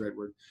streamlined is the right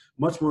word.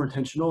 Much more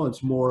intentional.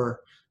 It's more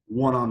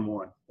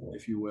one-on-one,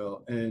 if you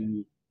will,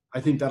 and I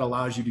think that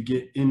allows you to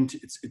get into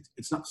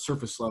it's not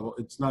surface level.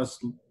 It's not as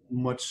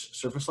much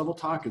surface level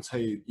talk. It's,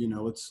 hey,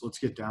 let's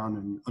get down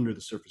and under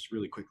the surface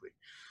really quickly.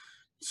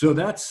 So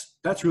that's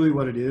really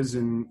what it is.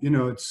 And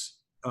it's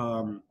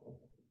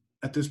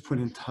at this point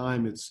in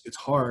time, it's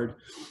hard,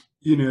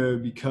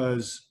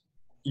 because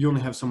you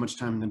only have so much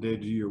time in the day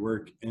to do your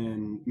work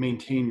and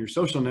maintain your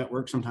social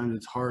network. Sometimes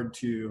it's hard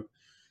to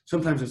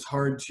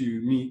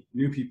meet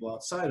new people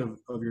outside of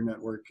your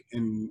network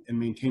and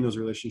maintain those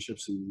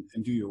relationships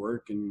and do your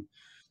work and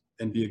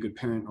be a good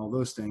parent and all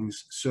those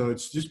things. So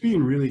it's just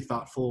being really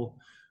thoughtful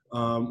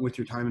with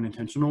your time and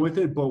intentional with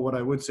it. But what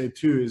I would say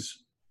too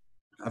is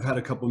I've had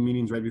a couple of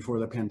meetings right before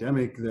the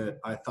pandemic that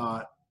I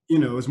thought,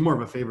 it was more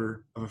of a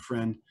favor of a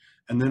friend.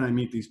 And then I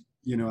meet these,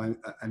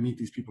 I meet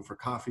these people for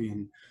coffee,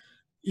 and,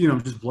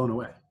 I'm just blown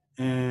away.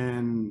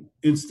 And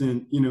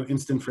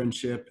instant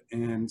friendship.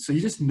 And so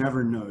you just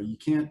never know. You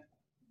can't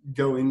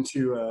go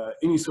into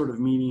any sort of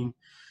meeting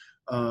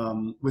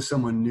with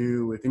someone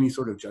new with any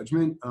sort of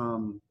judgment,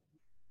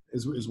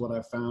 is what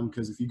I've found.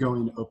 Because if you go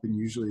in open,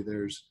 usually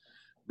there's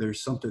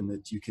something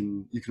that you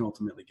can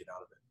ultimately get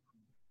out of it.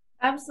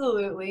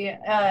 Absolutely.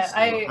 So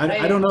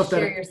I don't know if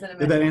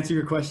did that answer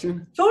your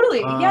question?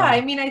 Totally. Yeah.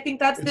 I mean, I think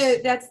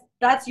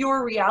that's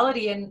your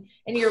reality, and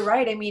you're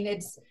right. I mean,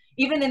 it's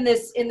even in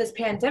this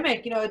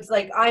pandemic, it's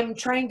like, I'm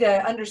trying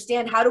to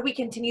understand, how do we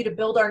continue to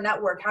build our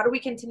network? How do we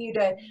continue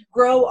to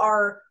grow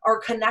our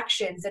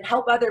connections and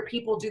help other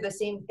people do the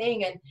same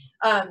thing?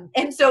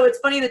 And so it's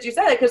funny that you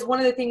said it, because one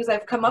of the things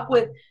I've come up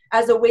with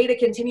as a way to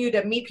continue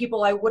to meet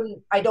people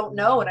I don't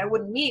know and I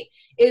wouldn't meet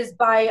is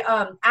by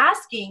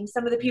asking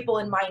some of the people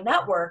in my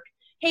network,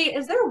 hey,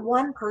 is there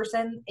one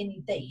person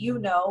that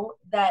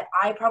that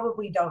I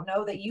probably don't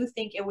know that you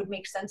think it would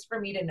make sense for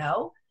me to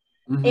know?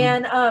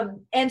 Mm-hmm.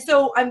 And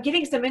so I'm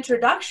getting some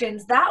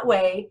introductions that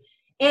way.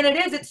 And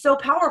it's so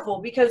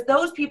powerful because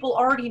those people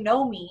already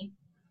know me.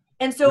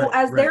 And so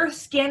they're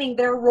scanning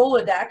their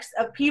Rolodex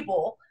of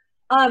people,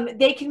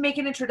 they can make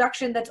an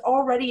introduction that's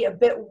already a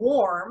bit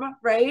warm,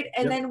 right?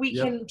 And then we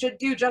can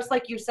do just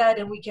like you said,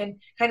 and we can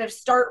kind of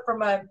start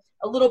from a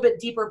little bit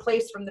deeper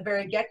place from the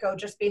very get-go,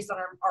 just based on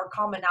our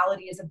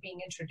commonalities of being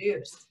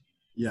introduced.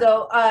 Yeah.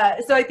 So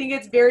I think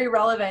it's very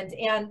relevant.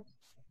 And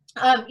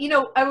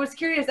I was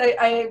curious,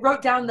 I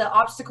wrote down The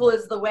Obstacle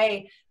is the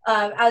Way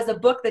as a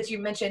book that you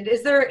mentioned.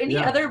 Is there any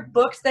other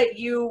books that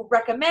you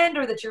recommend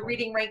or that you're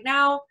reading right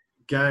now?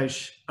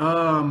 Gosh,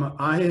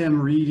 I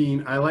am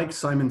reading, I like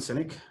Simon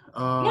Sinek.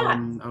 I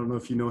don't know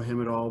if you know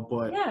him at all,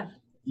 but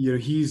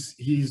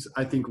he's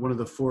I think one of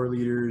the four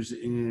leaders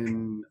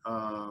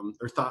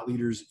or thought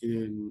leaders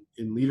in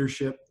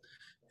leadership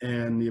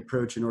and the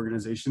approach in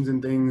organizations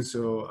and things.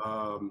 So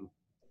I'm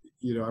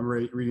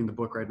reading the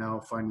book right now,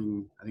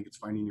 Finding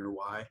Your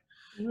Why.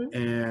 Mm-hmm.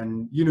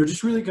 And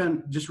just really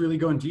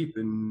going deep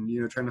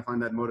and trying to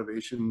find that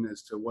motivation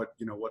as to what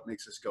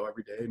makes us go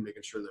every day, and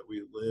making sure that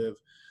we live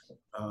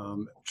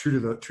true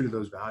to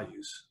those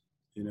values.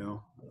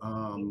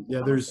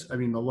 There's a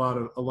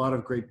lot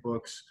of great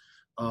books.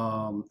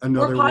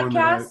 Another or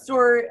podcasts,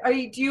 or are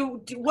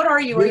you? What are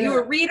you? Are you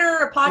a reader,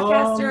 a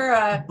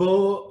podcaster?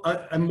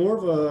 I'm more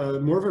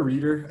of a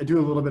reader. I do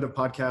a little bit of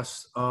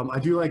podcasts. I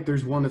do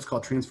there's one that's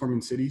called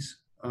Transforming Cities.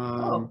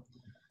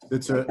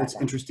 It's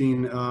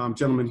interesting.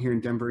 Gentleman here in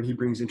Denver, and he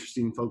brings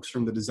interesting folks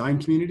from the design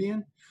community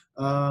in,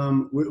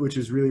 which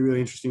is really,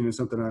 really interesting, and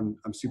something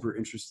I'm super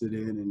interested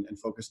in and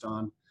focused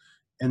on.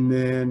 And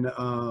then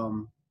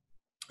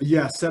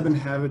 7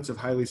 Habits of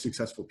Highly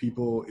Successful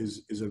People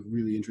is a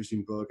really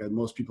interesting book.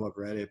 Most people have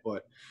read it,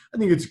 but I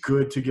think it's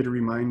good to get a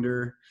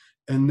reminder.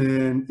 And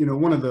then,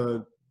 one of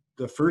the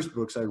first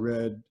books I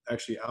read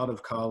actually out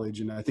of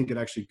college, and I think it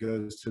actually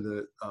goes to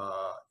the,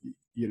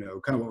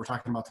 kind of what we're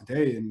talking about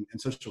today in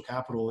social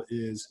capital,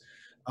 is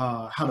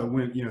How to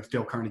Win, it's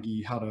Dale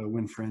Carnegie, How to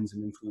Win Friends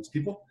and Influence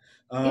People.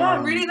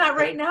 I'm reading that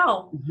right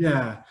now.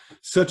 Yeah,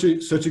 such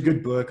a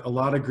good book. A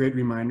lot of great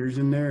reminders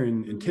in there,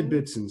 and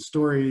tidbits and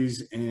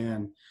stories.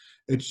 And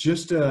it's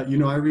just,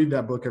 I read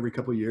that book every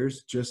couple of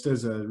years, just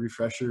as a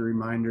refresher,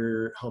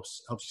 reminder,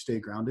 helps you stay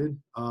grounded.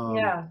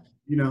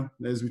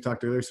 As we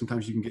talked earlier,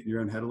 sometimes you can get in your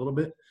own head a little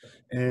bit.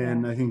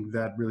 And I think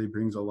that really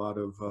brings a lot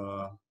of,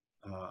 a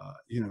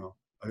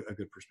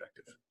good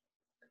perspective.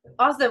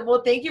 Awesome.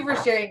 Well, thank you for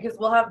sharing, because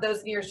we'll have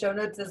those in your show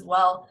notes as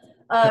well.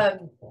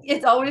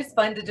 It's always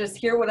fun to just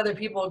hear what other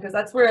people, because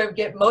that's where I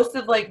get most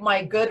of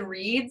my good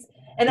reads.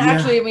 And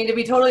actually, I mean, to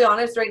be totally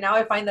honest, right now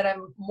I find that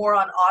I'm more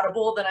on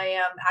Audible than I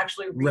am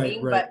actually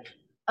reading. Right.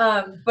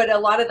 But a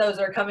lot of those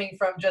are coming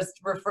from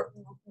just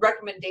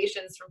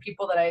recommendations from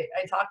people that I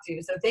talk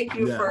to. So thank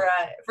you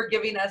for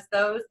giving us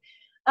those.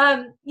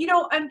 You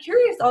know, I'm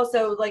curious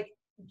also, like,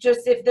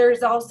 just if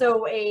there's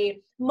also a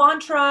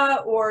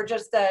mantra or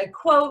just a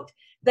quote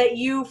that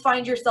you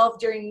find yourself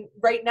during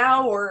right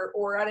now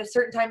or at a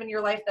certain time in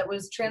your life that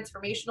was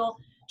transformational,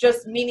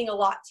 just meaning a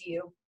lot to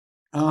you.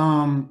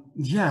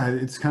 Yeah,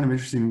 it's kind of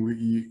interesting.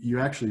 You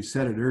actually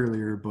said it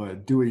earlier,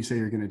 but do what you say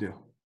you're going to do.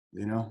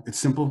 You know, it's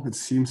simple. It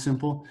seems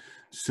simple.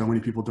 So many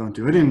people don't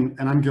do it. And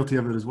I'm guilty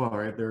of it as well,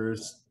 right?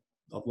 There's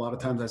a lot of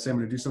times I say I'm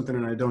going to do something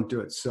and I don't do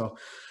it. So,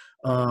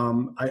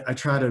 I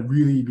try to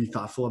really be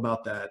thoughtful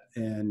about that.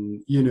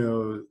 And, you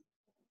know,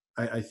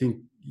 I think,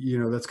 you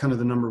know, that's kind of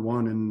the number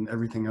one, and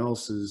everything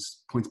else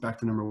points back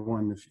to number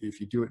one. If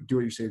you do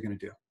what you say you're going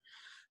to do,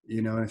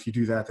 you know, and if you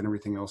do that, then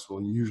everything else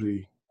will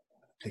usually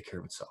take care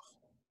of itself.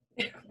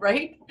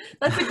 Right?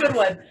 That's a good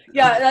one.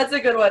 Yeah, that's a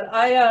good one.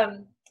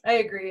 I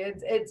agree.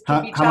 It's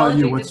can be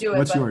challenging to do it.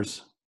 What's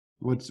yours?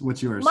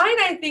 What's yours? Mine,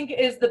 I think,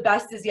 is the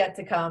best is yet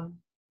to come.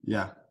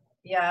 Yeah.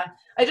 Yeah.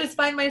 I just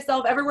find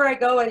myself everywhere I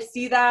go, I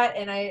see that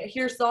and I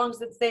hear songs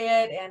that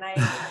say it. And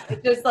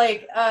it's just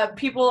like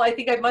people, I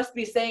think I must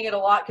be saying it a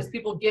lot because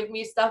people give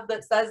me stuff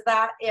that says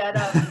that. And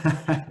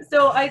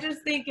so I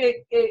just think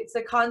it's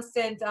a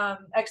constant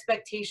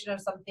expectation of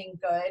something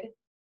good.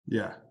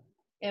 Yeah.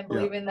 And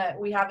believing that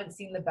we haven't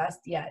seen the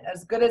best yet.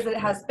 As good as it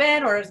has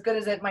been or as good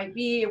as it might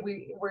be,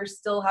 we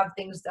still have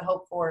things to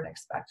hope for and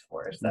expect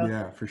for. So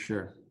yeah, for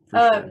sure.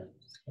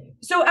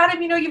 So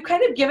Adam, you know, you've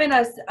kind of given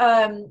us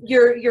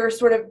your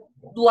sort of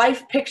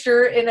life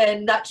picture in a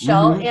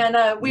nutshell,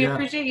 and we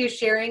appreciate you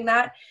sharing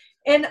that.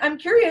 And I'm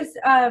curious,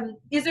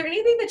 is there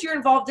anything that you're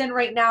involved in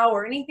right now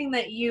or anything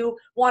that you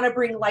want to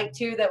bring light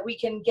to that we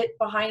can get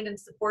behind and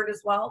support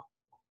as well?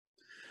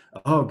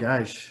 Oh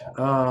gosh,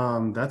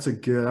 that's a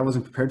good. I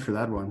wasn't prepared for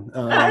that one.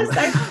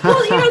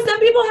 Well, you know, some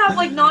people have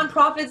like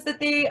nonprofits that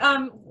they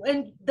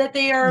and that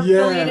they are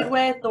affiliated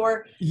with,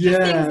 or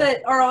just things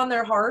that are on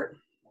their heart.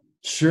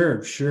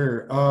 Sure.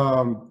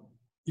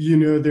 You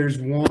know, there's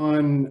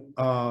one.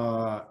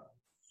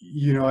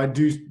 You know, I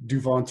do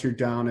volunteer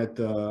down at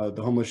the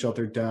homeless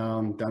shelter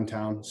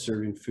downtown,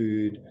 serving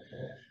food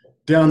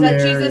down there.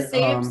 Jesus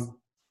Saves?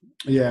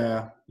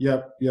 Yeah.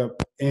 Yep.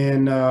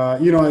 And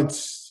you know,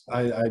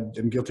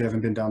 I'm guilty. I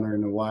haven't been down there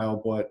in a while,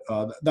 but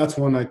that's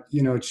one.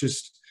 You know, it's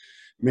just,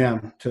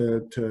 man,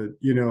 to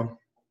you know,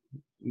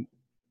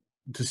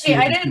 to see. Hey,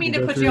 I didn't mean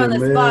to put you on the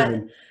spot.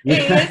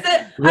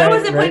 I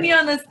wasn't putting you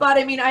on the spot.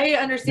 I mean, I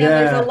understand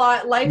there's a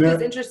lot. Life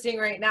is interesting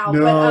right now.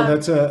 No,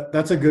 but,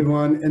 that's a good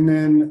one. And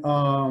then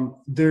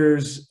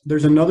there's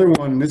another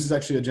one. This is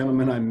actually a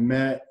gentleman I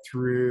met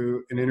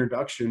through an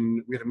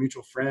introduction. We had a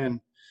mutual friend,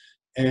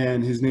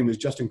 and his name is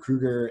Justin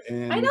Kruger.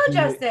 And I know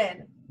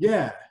Justin.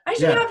 Yeah. I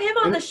should have him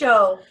on the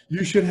show.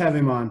 You should have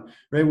him on,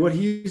 right? What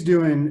he's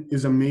doing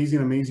is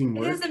amazing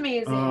work. It is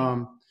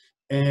amazing.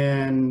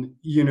 And,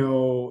 you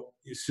know,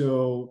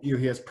 so, you know,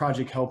 he has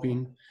Project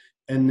Helping,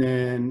 and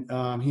then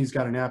he's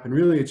got an app, and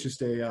really it's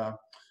just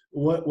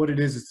what it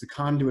is, it's a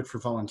conduit for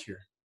volunteer.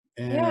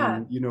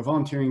 And, you know,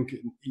 volunteering,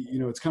 you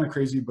know, it's kind of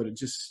crazy, but it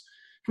just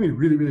can be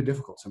really, really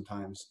difficult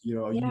sometimes. You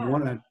know, you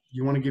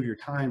want to give your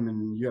time,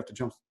 and you have to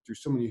jump through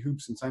so many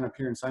hoops and sign up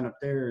here and sign up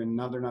there, and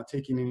now they're not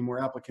taking any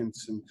more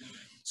applicants. And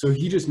so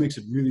he just makes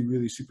it really,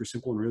 really super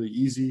simple and really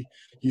easy.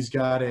 He's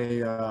got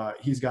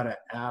an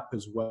app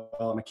as well,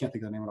 and I can't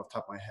think of the name off the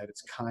top of my head.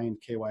 It's Kind,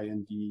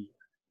 Kynd.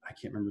 I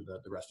can't remember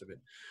the rest of it.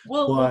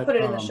 We'll put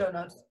it in the show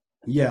notes.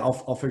 Yeah,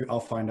 I'll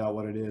find out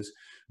what it is.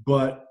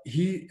 But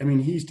he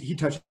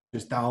touches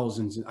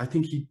thousands. I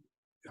think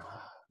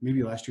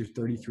maybe last year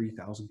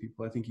 33,000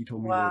 people. I think he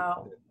told me that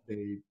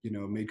they you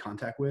know made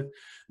contact with.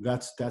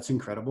 That's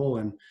incredible,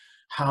 and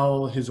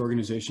how his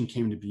organization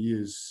came to be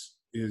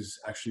is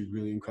actually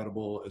really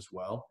incredible as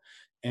well.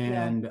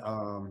 And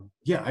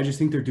I just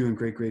think they're doing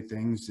great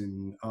things.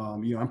 And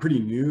you know, I'm pretty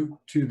new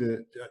to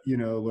the you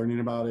know,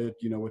 learning about it,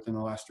 you know, within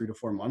the last 3 to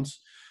 4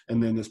 months,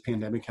 and then this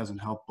pandemic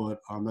hasn't helped, but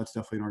that's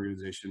definitely an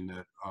organization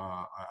that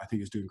I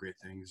think is doing great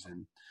things,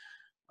 and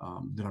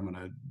that I'm going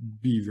to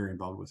be very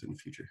involved with in the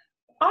future.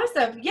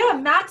 Awesome. Yeah,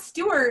 Matt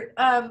Stewart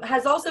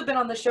has also been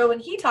on the show,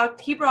 and he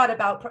brought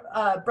up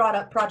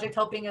Project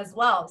Helping as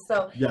well.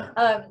 So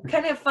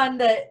kind of fun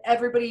that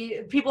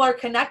people are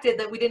connected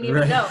that we didn't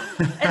even know.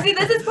 And see,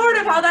 this is part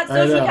of how that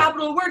social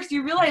capital works.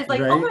 You realize,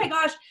 like, oh my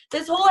gosh,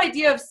 this whole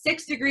idea of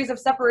 6 degrees of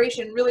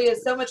separation really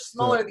is so much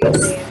smaller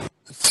these days.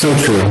 So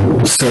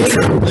true.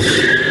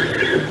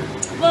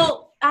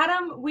 Well,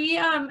 Adam, we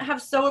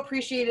have so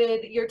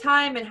appreciated your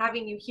time and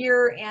having you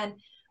here. And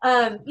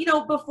you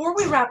know, before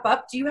we wrap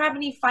up, do you have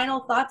any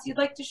final thoughts you'd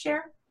like to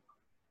share?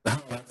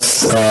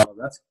 That's a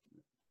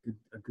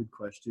good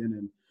question.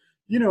 And,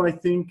 you know, I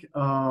think,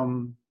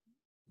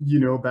 you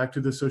know, back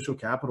to the social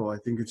capital, I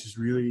think it's just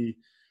really,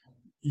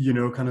 you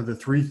know, kind of the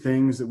 3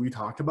 things that we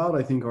talked about,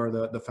 I think are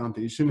the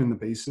foundation and the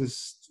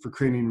basis for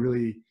creating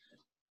really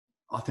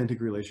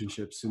authentic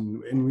relationships.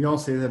 And we all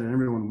say that and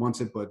everyone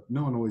wants it, but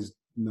no one always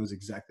knows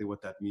exactly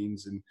what that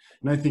means. And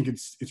I think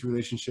it's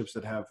relationships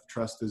that have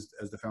trust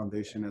as the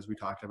foundation, as we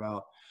talked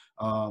about.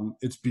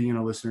 It's being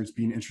a listener, it's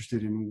being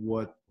interested in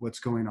what's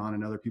going on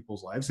in other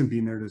people's lives and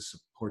being there to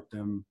support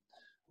them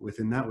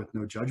within that with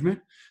no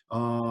judgment.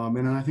 And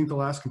then I think the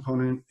last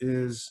component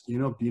is,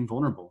 being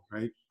vulnerable,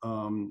 right?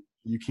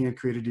 You can't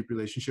create a deep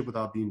relationship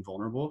without being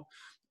vulnerable.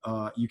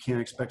 You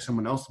can't expect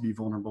someone else to be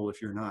vulnerable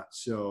if you're not.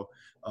 So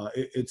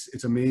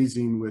it's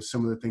amazing with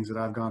some of the things that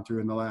I've gone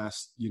through in the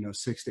last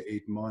 6 to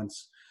 8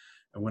 months.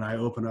 And when I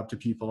open up to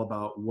people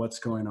about what's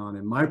going on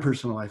in my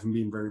personal life and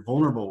being very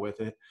vulnerable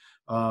with it,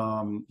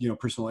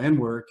 personal and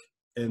work,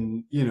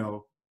 and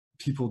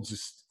people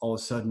just all of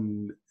a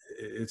sudden,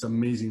 it's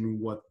amazing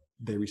what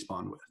they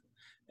respond with.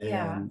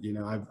 And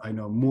I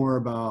know more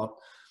about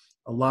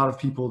a lot of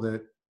people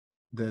that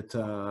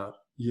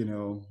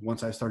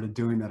once I started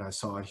doing that, I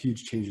saw a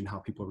huge change in how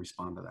people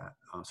respond to that.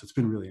 So it's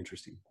been really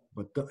interesting.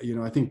 But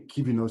I think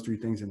keeping those 3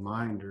 things in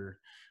mind are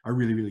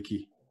really, really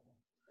key.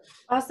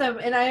 Awesome.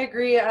 And I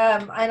agree.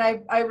 And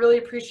I really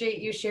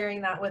appreciate you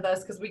sharing that with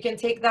us, because we can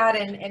take that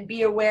and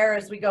be aware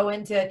as we go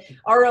into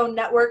our own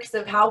networks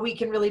of how we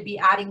can really be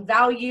adding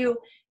value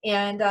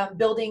and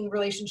building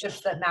relationships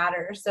that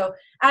matter. So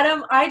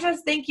Adam, I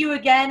just thank you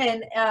again,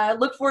 and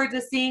look forward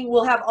to seeing,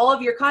 we'll have all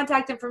of your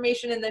contact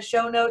information in the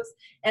show notes,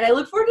 and I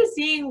look forward to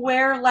seeing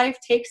where life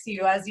takes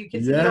you as you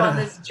continue on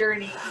this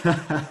journey.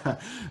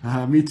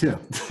 Me too.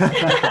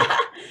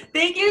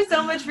 Thank you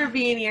so much for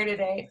being here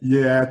today.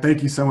 Yeah,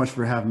 thank you so much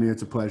for having me.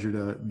 It's a pleasure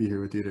to be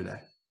here with you today.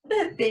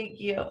 Thank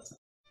you.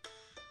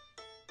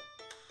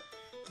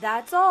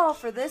 That's all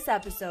for this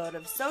episode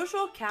of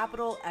Social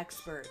Capital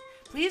Expert.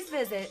 Please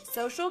visit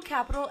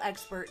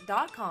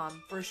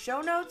socialcapitalexpert.com for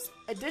show notes,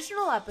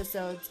 additional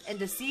episodes, and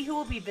to see who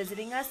will be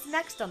visiting us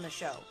next on the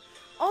show.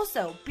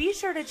 Also, be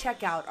sure to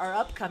check out our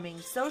upcoming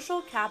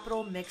Social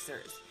Capital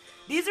Mixers.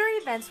 These are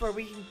events where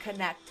we can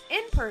connect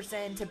in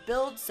person to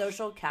build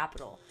social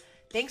capital.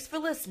 Thanks for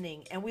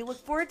listening, and we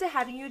look forward to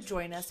having you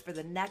join us for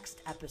the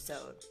next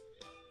episode.